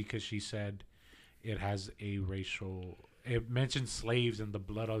anthem because she said it has it mentions slaves and the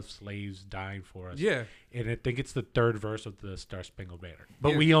blood of slaves dying for us. Yeah. And I think it's the third verse of the Star Spangled Banner.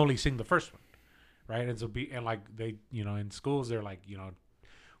 But we only sing the first one. Right. And so they, you know, in schools, they're like, you know,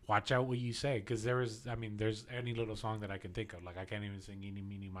 watch out what you say. Because there's any little song that I can think of. Like, I can't even sing Eeny,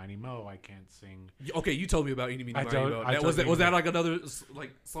 Meeny, Miny, Mo. I can't sing. Okay, you told me about Eeny, Meeny, Miny, Mo. Was that like another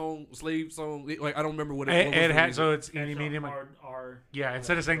like song, slave song? Like, I don't remember what it had. So it's Eeny, Meeny, Miny. Yeah,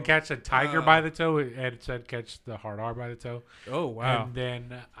 instead of saying catch a tiger by the toe, it said catch the hard R by the toe. Oh, wow. And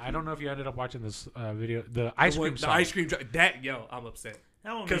then, I don't know if you ended up watching this video, the ice cream song. The ice cream, I'm upset.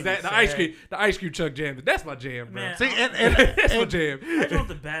 Because the ice cream truck jam, that's my jam, bro. Man, see, and that's my jam. I just want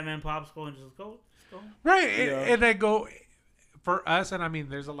the Batman popsicle and just go. Right, and they go for us, and I mean,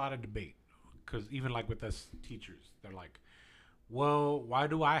 there's a lot of debate because even like with us teachers, they're like, well, why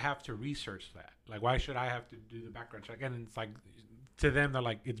do I have to research that? Like, why should I have to do the background check? And it's like, to them, they're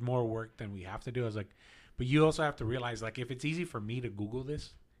like, it's more work than we have to do. I was like, but you also have to realize, like, if it's easy for me to Google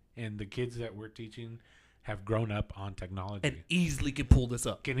this, and the kids that we're teaching have grown up on technology and easily can pull this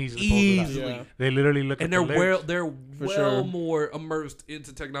up. Pull it up. Yeah. They literally look and at they're well more immersed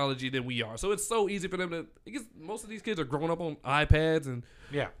into technology than we are. So it's so easy for them to. Because most of these kids are growing up on iPads and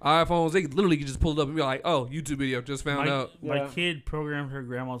iPhones. They literally can just pull it up and be like, "Oh, YouTube video just found out." My kid programmed her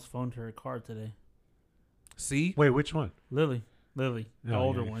grandma's phone to her car today. See? Wait, which one? Lily, the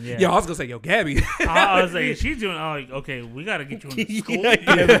older one. Yeah. Yeah, I was gonna say, yo, Gabby. I was like, she's doing. Oh, okay, we gotta get you into school.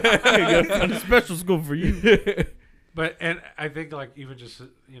 A special school for you. But and I think like even just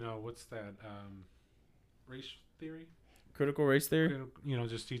what's that race theory? Critical race theory.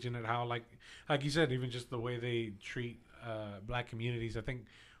 Just teaching it how like you said, even just the way they treat black communities. I think.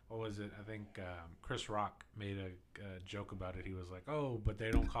 What was it? I think Chris Rock made a joke about it. He was like, "Oh, but they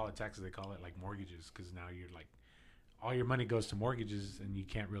don't call it taxes; they call it like mortgages, because now you're like." All your money goes to mortgages and you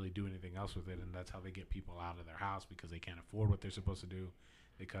can't really do anything else with it. And that's how they get people out of their house because they can't afford what they're supposed to do.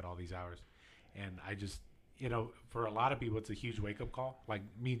 They cut all these hours. And I just, for a lot of people, it's a huge wake up call. Like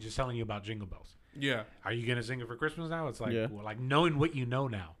me just telling you about Jingle Bells. Yeah. Are you going to sing it for Christmas now? It's like, well, like knowing what you know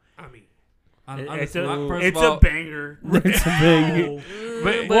now. I mean, it's a banger. It's a banger.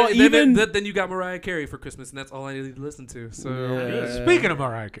 Then you got Mariah Carey for Christmas, and that's all I need to listen to. So speaking of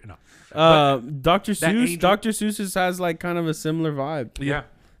Mariah Carey, no. Dr. Seuss has like kind of a similar vibe. Yeah.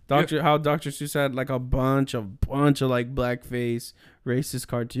 How Dr. Seuss had like a bunch of like blackface racist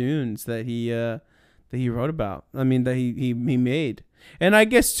cartoons that he wrote about. I mean that he made, and I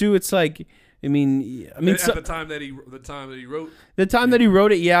guess too it's like. I mean, at the time that he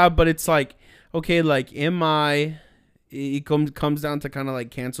wrote it, yeah. But it's like, okay, like, am I it comes down to kind of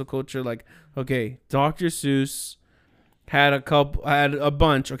like cancel culture. Like, okay, Dr. Seuss had a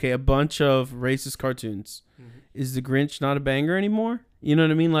bunch of racist cartoons. Mhm. Is the Grinch not a banger anymore? You know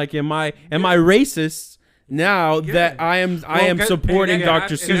what I mean? Like, am I racist now that I am supporting Dr. and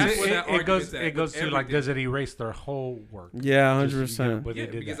that's Seuss? where that It goes argument's at to with like, everything. does it erase their whole work? Yeah, Just, 100%. but they Yeah,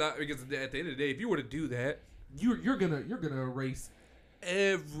 did because that. because at the end of the day, if you were to do that, you're gonna erase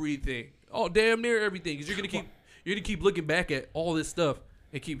everything, damn near everything, because you're gonna keep looking back at all this stuff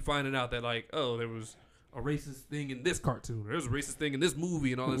and keep finding out that like, oh, there was a racist thing in this cartoon, there's a racist thing in this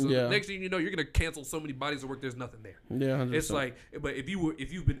movie, and all this. Yeah. Next thing you know, you're gonna cancel so many bodies of work. There's nothing there. Yeah, 100%. It's like, but if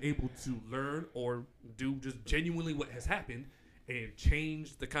you've been able to learn or do just genuinely what has happened and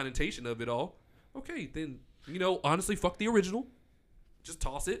change the connotation of it all, okay, then honestly, fuck the original. Just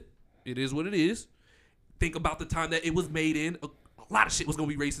toss it. It is what it is. Think about the time that it was made in. A lot of shit was gonna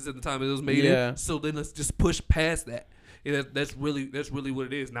be racist at the time it was made in. So then let's just push past that. And that's really what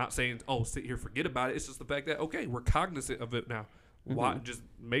it is. Not saying, sit here, forget about it. It's just the fact that, okay, we're cognizant of it now. Why? Just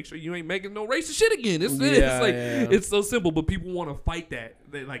make sure you ain't making no racist shit again. It's so simple, but people want to fight that.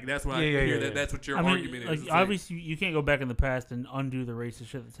 That's what I hear. That's what your argument is. Obviously, you can't go back in the past and undo the racist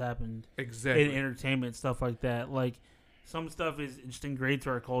shit that's happened Exactly. in entertainment, stuff like that. Like, some stuff is just ingrained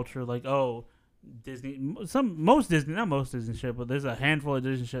to our culture. Like, Disney, not most Disney shit, but there's a handful of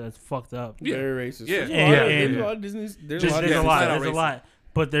Disney shit that's fucked up. Yeah. Very racist. Yeah. There's a lot of Disney. There's There's a a lot,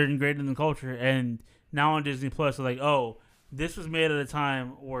 but they're ingrained in the culture. And now on Disney Plus, they're like, this was made at a time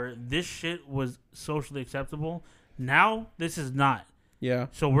where this shit was socially acceptable. Now this is not. Yeah.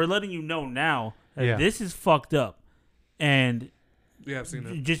 So we're letting you know now that Yeah. this is fucked up, and Yeah, I've seen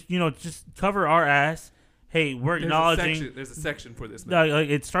that. just cover our ass. Hey, we're acknowledging. There's a section for this now. Like,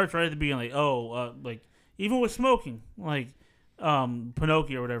 it starts right at the beginning, like even with smoking, like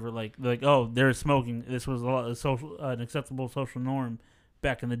Pinocchio or whatever, like they're smoking. This was an acceptable social norm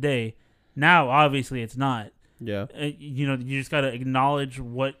back in the day. Now, obviously, it's not. Yeah. You just gotta acknowledge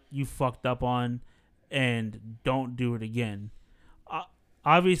what you fucked up on, and don't do it again.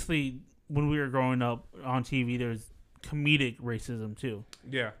 Obviously, when we were growing up on TV, there's comedic racism too.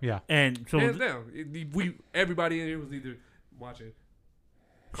 Yeah. And so Hands down. Everybody in here was either watching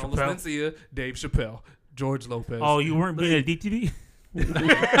Carlos Chappelle. Mencia, Dave Chappelle, George Lopez. Oh, you weren't being a DTD?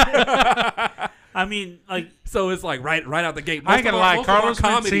 I mean, like, so it's like right out the gate. I ain't gonna lie, Carlos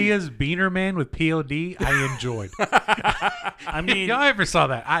comedy. Mencia's Beaner Man with POD, I enjoyed. I mean, Y'all ever saw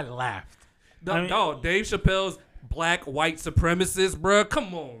that? I laughed. Dave Chappelle's black white supremacist, bruh.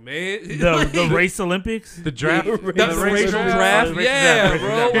 Come on, man. the race Olympics. The draft. The racial draft. The Yeah, racial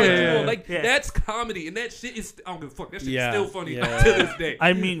bro. draft. Like, that's comedy, and that shit is. I don't give a fuck. That shit is Yeah. still funny Yeah. to this day.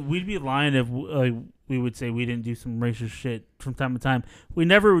 I mean, we'd be lying if we would say we didn't do some racist shit from time to time. We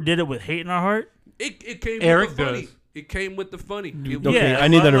never did it with hate in our heart. It came Eric with the funny. does. It came with the funny. It Okay, Yeah, I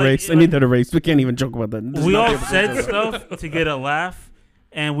need that like- erased. I like- need that erased. We can't even joke about that. This is We not all the said episode. stuff to get a laugh,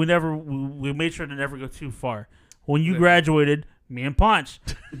 and we made sure to never go too far. When you graduated, me and Ponch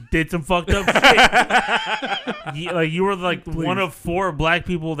did some fucked up shit. You were like one of 4 black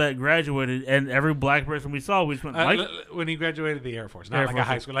people that graduated, and every black person we saw, we just went like. When he graduated the Air Force, not Air like Force. a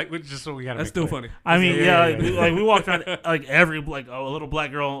high school, like just so we got. That's still funny. I mean, Yeah, like we walked around like every a little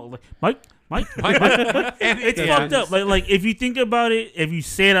black girl like Mike. And It's Yeah. fucked up. Like if you think about it, if you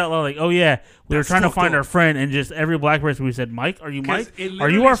say it out loud, like, oh yeah, we were That's trying to fucked find up. our friend, and just every black person we said, Mike, are you Mike? it Are you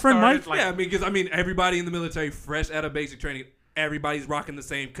literally our friend started Mike? like- Yeah, because everybody in the military, fresh out of basic training, everybody's rocking the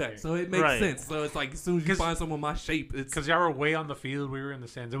same cut, so it makes Right. sense. So it's like as soon as you 'Cause- find someone my shape, it's Because y'all were way on the field, we were in the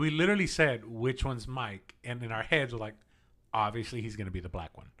stands, and we literally said which one's Mike, and in our heads we're like, obviously he's gonna be the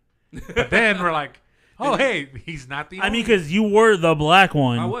black one. But then we're like, oh hey, he's not the. I mean, only because you were the black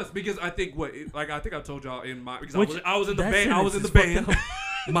one. I was because I think I think I told y'all in my because Which- I was in the that band. I was in the sentence is band.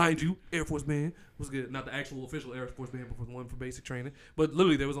 Mind you, Air Force band was good. Not the actual official Air Force band, but the one for basic training. But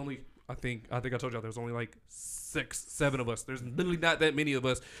literally, there was only I think I told y'all there was only like 6, 7 of us. There's literally not that many of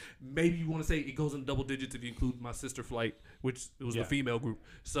us. Maybe you want to say it goes in double digits if you include my sister flight, which it was Yeah. the female group.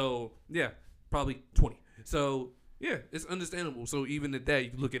 So yeah, probably 20. So yeah, it's understandable. So even at that,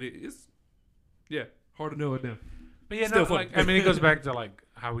 you look at it, it's hard to know it now. But yeah, Still no, funny. like, I mean, it goes back to like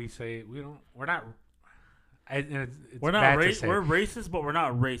how we say we're not. It's We're not bad to racist. say. We're racist, but we're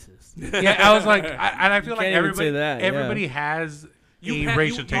not racist. Yeah, I was like, and I feel like can't even everybody, say that, yeah. everybody has a had-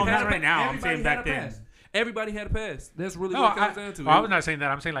 racial you No, had not a tendency. right now. I'm everybody saying had back a then. pass. Everybody had a pass. That's really No, what it comes down to. I was not saying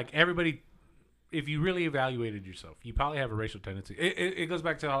that. I'm saying like everybody. If you really evaluated yourself, you probably have a racial tendency. It goes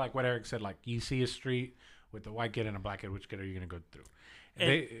back to how, like what Eric said. Like you see a street with a white kid and a black kid, which kid are you gonna go through?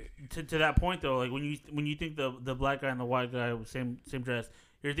 And to that point though, like when you think the black guy and the white guy with same dress,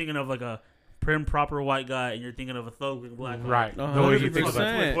 you're thinking of like a prim, proper white guy, and you're thinking of a thug with a black guy. Right. Oh, The way you think about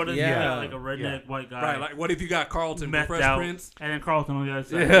 100%. it. What if Yeah. you got like a redneck white guy? Right, like what if you got Carlton from methed Fresh out, Prince? and then Carlton on the other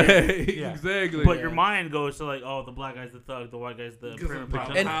side. Yeah, exactly. But your mind goes to like, oh, the black guy's the thug, the white guy's the Because prim of and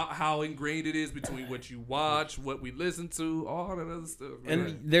proper. And- how ingrained it is between what you watch, what we listen to, all that other stuff. And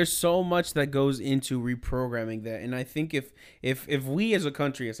man. there's so much that goes into reprogramming that, and I think if we as a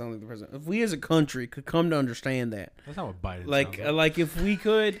country, it sounds like the president, if we as a country could come to understand that, That's not what Biden like sounds like if we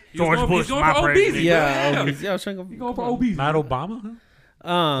could, George He's Bush, going my for president. obesity, yeah, bro. I was trying to You going for come on. obesity? Not Obama?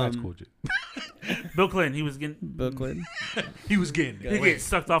 Huh? That's cool, dude. Bill Clinton, he was getting Booklet. He was getting he getting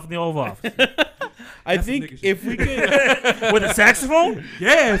sucked off in the Oval Office I That's some think nigga shit. if we could, with a saxophone.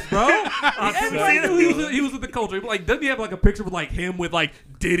 Yes, bro. I've seen Everybody that. knew he was with the culture. Like, doesn't he have like a picture with like him with like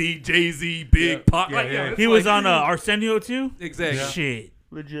Diddy, Jay-Z, Big Pop? Yeah, Like, yeah. it's He was like- on Arsenio too. exactly. Shit,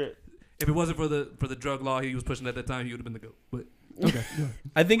 legit. If it wasn't for the drug law he was pushing at that time, he would have been the GOAT. But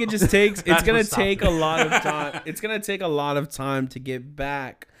I think it just takes. It's That's gonna what stopped take it. a lot of time. It's gonna take a lot of time to get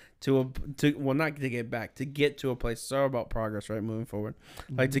back not to get back, to get to a place. Sorry about progress, right? Moving forward,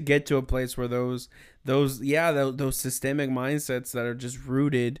 like to get to a place where those systemic mindsets that are just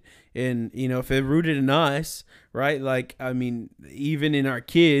rooted in, if they're rooted in us, right? Like, I mean, even in our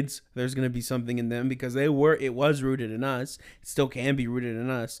kids, there's gonna be something in them because it was rooted in us. It still can be rooted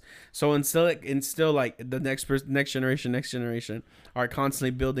in us. So instill like the next generation are constantly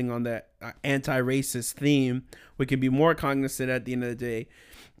building on that anti-racist theme. We can be more cognizant at the end of the day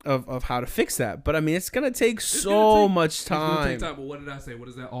of how to fix that. But I mean, it's gonna take much it's gonna time. take time. But what did I say? What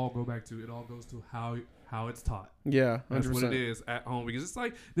does that all go back to? It all goes to how it's taught. Yeah, 100%. That's what it is at home, because it's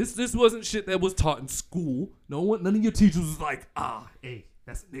like this wasn't shit that was taught in school. None of your teachers was like, hey,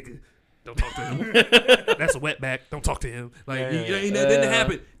 that's a nigga. Don't talk to him. That's a wetback. Don't talk to him. Like, that didn't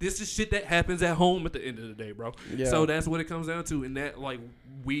happen. This is shit that happens at home at the end of the day, bro. Yeah. So that's what it comes down to. And that, like,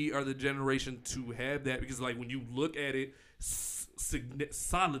 we are the generation to have that, because, like, when you look at it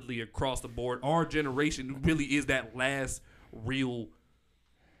solidly across the board, our generation really is that last real,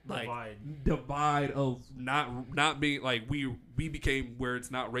 like, divide of not being, like, we became where it's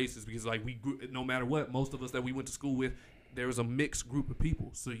not racist, because, like, we grew, no matter what, most of us that we went to school with, there was a mixed group of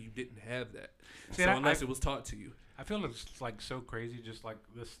people, so you didn't have that. See, so I- unless it was taught to you. I feel it's like so crazy, just like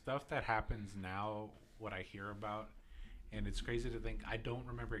the stuff that happens now, what I hear about, and it's crazy to think I don't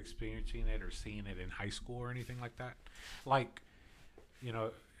remember experiencing it or seeing it in high school or anything like that. Like,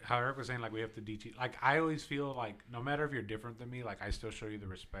 how Eric was saying, like, we have to teach. Like, I always feel like no matter if you're different than me, like, I still show you the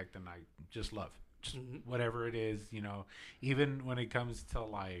respect and I just love. Just whatever it is, even when it comes to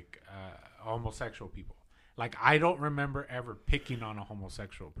like homosexual people. Like, I don't remember ever picking on a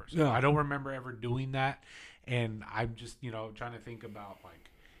homosexual person. No. I don't remember ever doing that. And I'm just, trying to think about, like,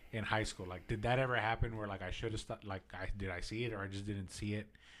 in high school, like, did that ever happen where, like, I should have did I see it or I just didn't see it?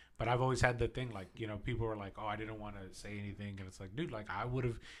 But I've always had the thing, like, people were like, oh, I didn't want to say anything. And it's like, dude, like, I would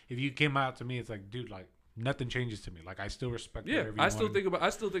have, if you came out to me, it's like, dude, like, nothing changes to me. Like, I still respect whatever you I still want.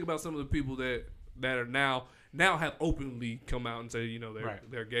 think about some of the people that are now have openly come out and say,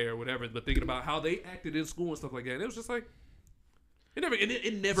 they're gay or whatever, but thinking about how they acted in school and stuff like that. And it was just like,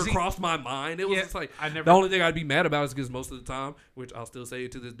 it never crossed my mind. It was just like, the only thing I'd be mad about is because most of the time, which I'll still say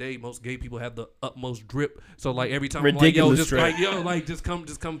it to this day, most gay people have the utmost drip. So, like, every time Ridiculous I'm like, drip.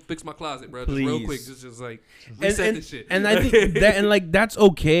 just come fix my closet, bro. Just real Please. quick. Just like reset this shit. And I think that, and like, that's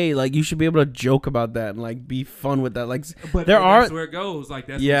okay. Like, you should be able to joke about that and like be fun with that. Like, But there are that's where it goes. Like,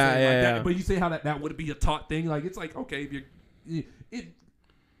 that's Yeah, what I'm saying. Like, yeah, that, yeah. but you say how that would be a taught thing. Like, it's like, okay,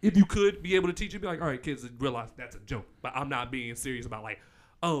 if you could be able to teach it, be like, all right, kids, realize that's a joke. But I'm not being serious about, like,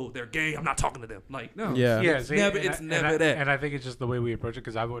 oh, they're gay, I'm not talking to them. Like, no. Yeah. Yeah, It's see, never, and it's I- never and I, that. And I think it's just the way we approach it,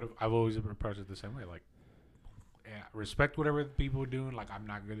 because I've always approached it the same way. Like, respect whatever people are doing. Like, I'm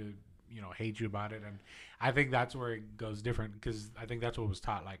not gonna hate you about it. And I think that's where it goes different, because I think that's what was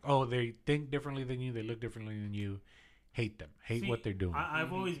taught. Like, oh, they think differently than you, they look differently than you. Hate them. Hate what they're doing.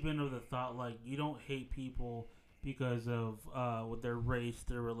 I've always been of the thought, like, you don't hate people because of with their race,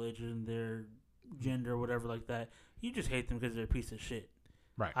 their religion, their gender, whatever like that. You just hate them because they're a piece of shit.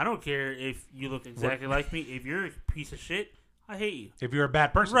 Right. I don't care if you look exactly like me. If you're a piece of shit, I hate you. If you're a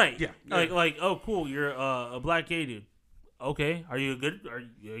bad person, Right. Yeah. Like, oh, cool, you're a black gay dude. Okay. Are you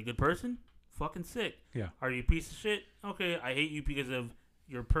a good person? Fucking sick. Yeah. Are you a piece of shit? Okay. I hate you because of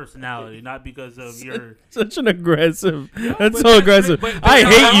your personality, not because of your. such an aggressive. That's But so aggressive. but I think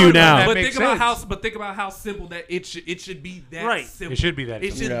hate about you how- now. But makes think about how simple that it should be that Right. simple. It should be that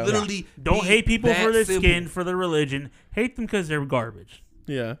It simple. should Yeah. literally Don't be hate people that for their simple. skin, for their religion. Hate them because they're garbage.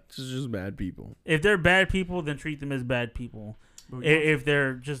 Yeah, it's just bad people. If they're bad people, then treat them as bad people. If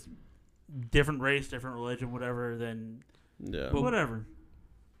they're just different race, different religion, whatever, then Yeah. But- whatever.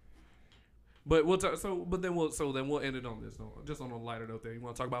 But we'll talk, then we'll end it on this. Just on a lighter note. There, you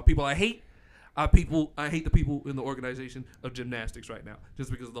want to talk about people I hate? I hate the people in the organization of gymnastics right now, just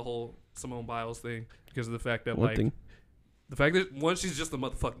because of the whole Simone Biles thing. Because of the fact that the fact that one, she's just a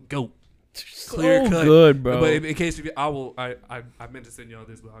motherfucking goat. Clear cut. Good, bro. But in case I meant to send y'all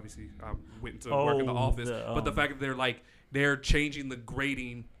this, but obviously I went to work in the office. But the fact that they're changing the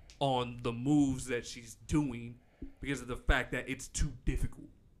grading on the moves that she's doing because of the fact that it's too difficult.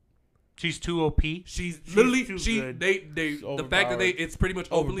 She's too OP. She's literally too the overpowered. fact that it's pretty much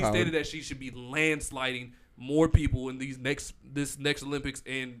openly Overpowered. stated that she should be landsliding more people in this next Olympics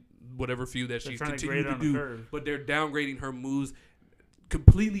and whatever few that she's trying to continuing grade to on the do. curve. But they're downgrading her moves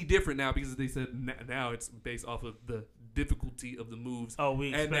completely different now because they said now it's based off of the difficulty of the moves. Oh, we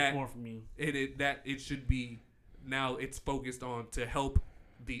expect that, more from you. And it should be now it's focused on to help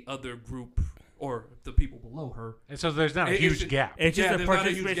the other group or the people below her. And so there's not a huge gap. It's just a there's not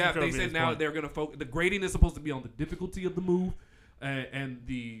a huge participation gap. They trophy at said this now point. they're going to focus. The grading is supposed to be on the difficulty of the move and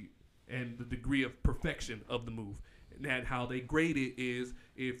the degree of perfection of the move. And how they grade it is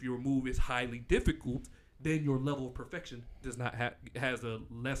if your move is highly difficult, then your level of perfection does not has a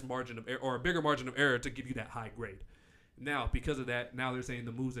less margin of error or a bigger margin of error to give you that high grade. Now, because of that, now they're saying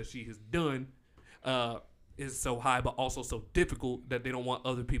the moves that she has done is so high, but also so difficult that they don't want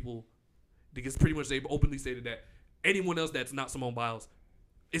other people. Because pretty much they've openly stated that anyone else that's not Simone Biles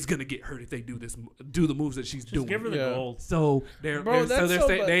is gonna get hurt if they do the moves that she's doing. Just give her the gold. So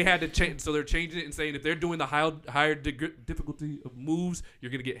they had to change. So they're changing it and saying if they're doing the higher difficulty of moves, you're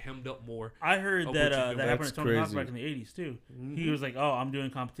gonna get hemmed up more. I heard Oh, that what you that do. happened That's to Tony Hawk crazy. back in the 80s too. He was like, "Oh, I'm doing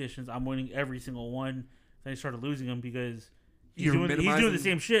competitions. I'm winning every single one." Then he started losing them because he's doing the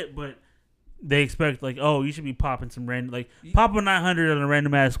same shit, but they expect oh, you should be popping some random pop a 900 on a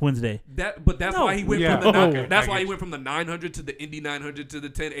random ass Wednesday. That's No. why he went Yeah. from the Oh, that's I why he get went from the 900 to the Indy 900 to the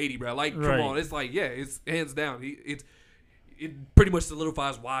 1080, bro. Like, come Right. on, it's it's hands down. It pretty much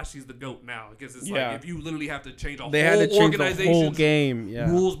solidifies why she's the GOAT now because it's Yeah. if you literally have to change They had to change the organization's whole game.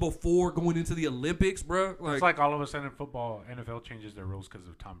 Yeah. rules before going into the Olympics, bro. It's like all of a sudden football, NFL changes their rules because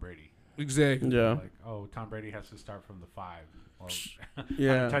of Tom Brady. exactly. Yeah. Like, oh, Tom Brady has to start from the 5. Or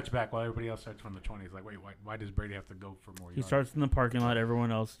Yeah. touchback while everybody else starts from the 20. It's like, wait, why does Brady have to go for more He yards? starts in the parking lot.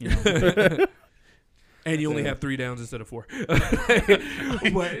 Everyone else, And you only Yeah. have 3 downs instead of 4. But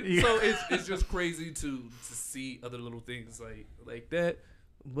so it's just crazy to see other little things like that.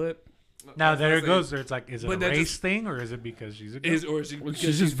 But Now as I there it say, goes. It's like, is it But a that race just- thing or is it because she's a girl? Well, because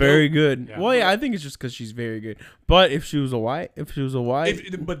she's just very dope. good. Yeah. Well, yeah, I think it's just because she's very good. But if she was a white, But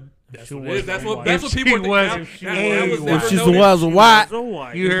that's she what was it is. That's a what white. that's what If people she are thinking. was That- a that was white. never if she noted. was a white, So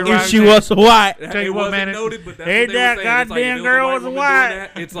white. You heard if right she there. was a white, That Tell you it what, wasn't man, noted, but that's Hey, what they were that saying. It's like, if goddamn it was a girl white was a woman doing white.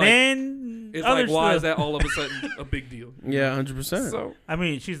 that, It's like Then it's other like why is stuff. that all of a sudden a big deal? yeah, 100%. So I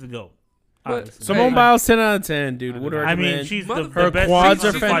mean, she's the GOAT. But- obviously. Simone Hey, Biles, 10 out of 10, dude. Would I mean, recommend. she's Mother- the Her best. quads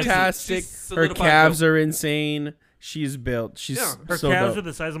are she's fantastic. she's Her solidified calves GOAT. are insane. She's built. She's Yeah. Her so calves are dope.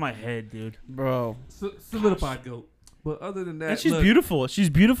 the size of my head, dude. Bro. Solidified GOAT. But other than that, And she's look, beautiful. She's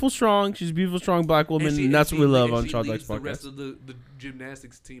beautiful, strong. She's a beautiful, strong black woman. And that's what we love on Child Dogs the rest Podcast. of the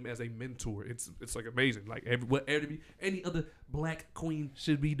gymnastics team as a mentor. It's like amazing. Like any other black queen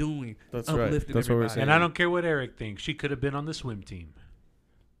should be doing. That's right. Uplifting That's what we're everybody. saying. And I don't care what Eric thinks. She could have been on the swim team.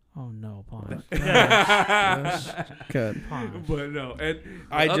 Oh no, Pons. Good. But no, and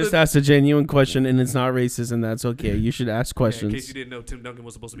I other- just asked a genuine question, and it's not racist, and that's okay. You should ask Yeah, in case questions. you didn't know, Tim Duncan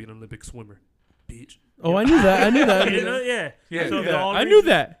was supposed to be an Olympic swimmer. Bitch. Oh, I knew that. I knew that. You didn't know? Yeah. Yeah, So the Yeah, only I knew reason-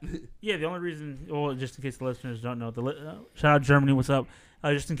 that. Yeah, the only reason, well, just in case the listeners don't know, shout out Germany, what's up?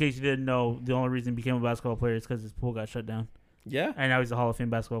 Just in case you didn't know, the only reason he became a basketball player is because his pool got shut down, Yeah. and now he's a Hall of Fame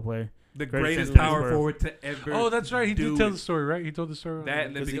basketball player. The Greatest greatest Olympic power sport. forward to ever. Oh, that's right. He do did tell it. the story, right? He told the story. That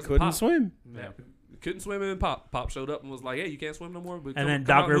and then Because he because couldn't Pop, swim. Yeah. Couldn't swim and Pop showed up and was like, "Hey, you can't swim no more." But And come- then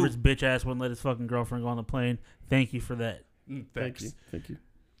come Doc out Rivers' hoop. bitch ass wouldn't let his fucking girlfriend go on the plane. Thank you for that. Thank Thanks. you. Thank you.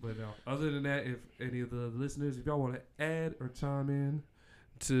 But no, other than that, if any of the listeners, if y'all want to add or chime in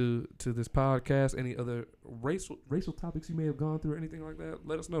to this podcast, any other racial topics you may have gone through or anything like that,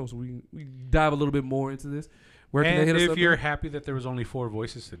 let us know so we dive a little bit more into this. Where can they And hit us if up you're at? happy that there was only 4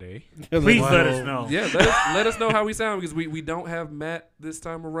 voices today, Please Well, let us know. Yeah, let us know how we sound because we don't have Matt this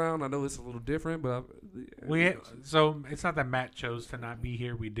time around. I know it's a little different, but so it's not that Matt chose to not be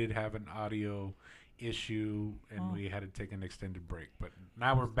here. We did have an audio issue and we had to take an extended break, but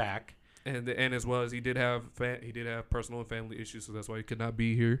now we're back. and as well as he did have personal and family issues, so that's why he could not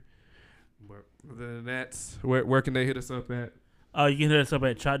be here. But other than that, where can they hit us up at? You can hit us up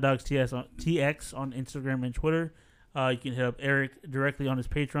at ChotDogsTX on Instagram and Twitter. You can hit up Eric directly on his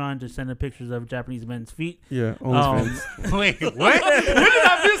Patreon to send him pictures of Japanese men's feet. Yeah, OnlyFans. Wait, what? When did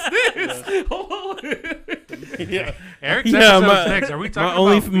I miss this? Hold on. Yeah, Eric's yeah. episode's next. Are we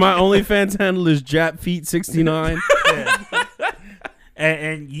talking about My OnlyFans handle is JapFeet69.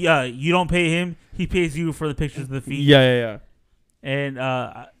 And you don't pay him; he pays you for the pictures of the feet. Yeah. And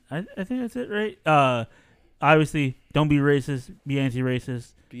I think that's it, right? Obviously, don't be racist. Be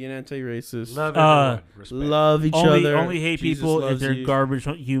anti-racist. Be an anti-racist. Love everyone. Respect. Love each other. Only hate Jesus people if loves they're you. garbage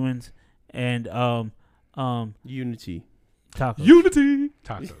humans. And Unity. tacos. Unity.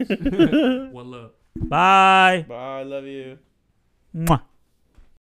 Tacos. One love. Bye. Bye. Love you. Mwah.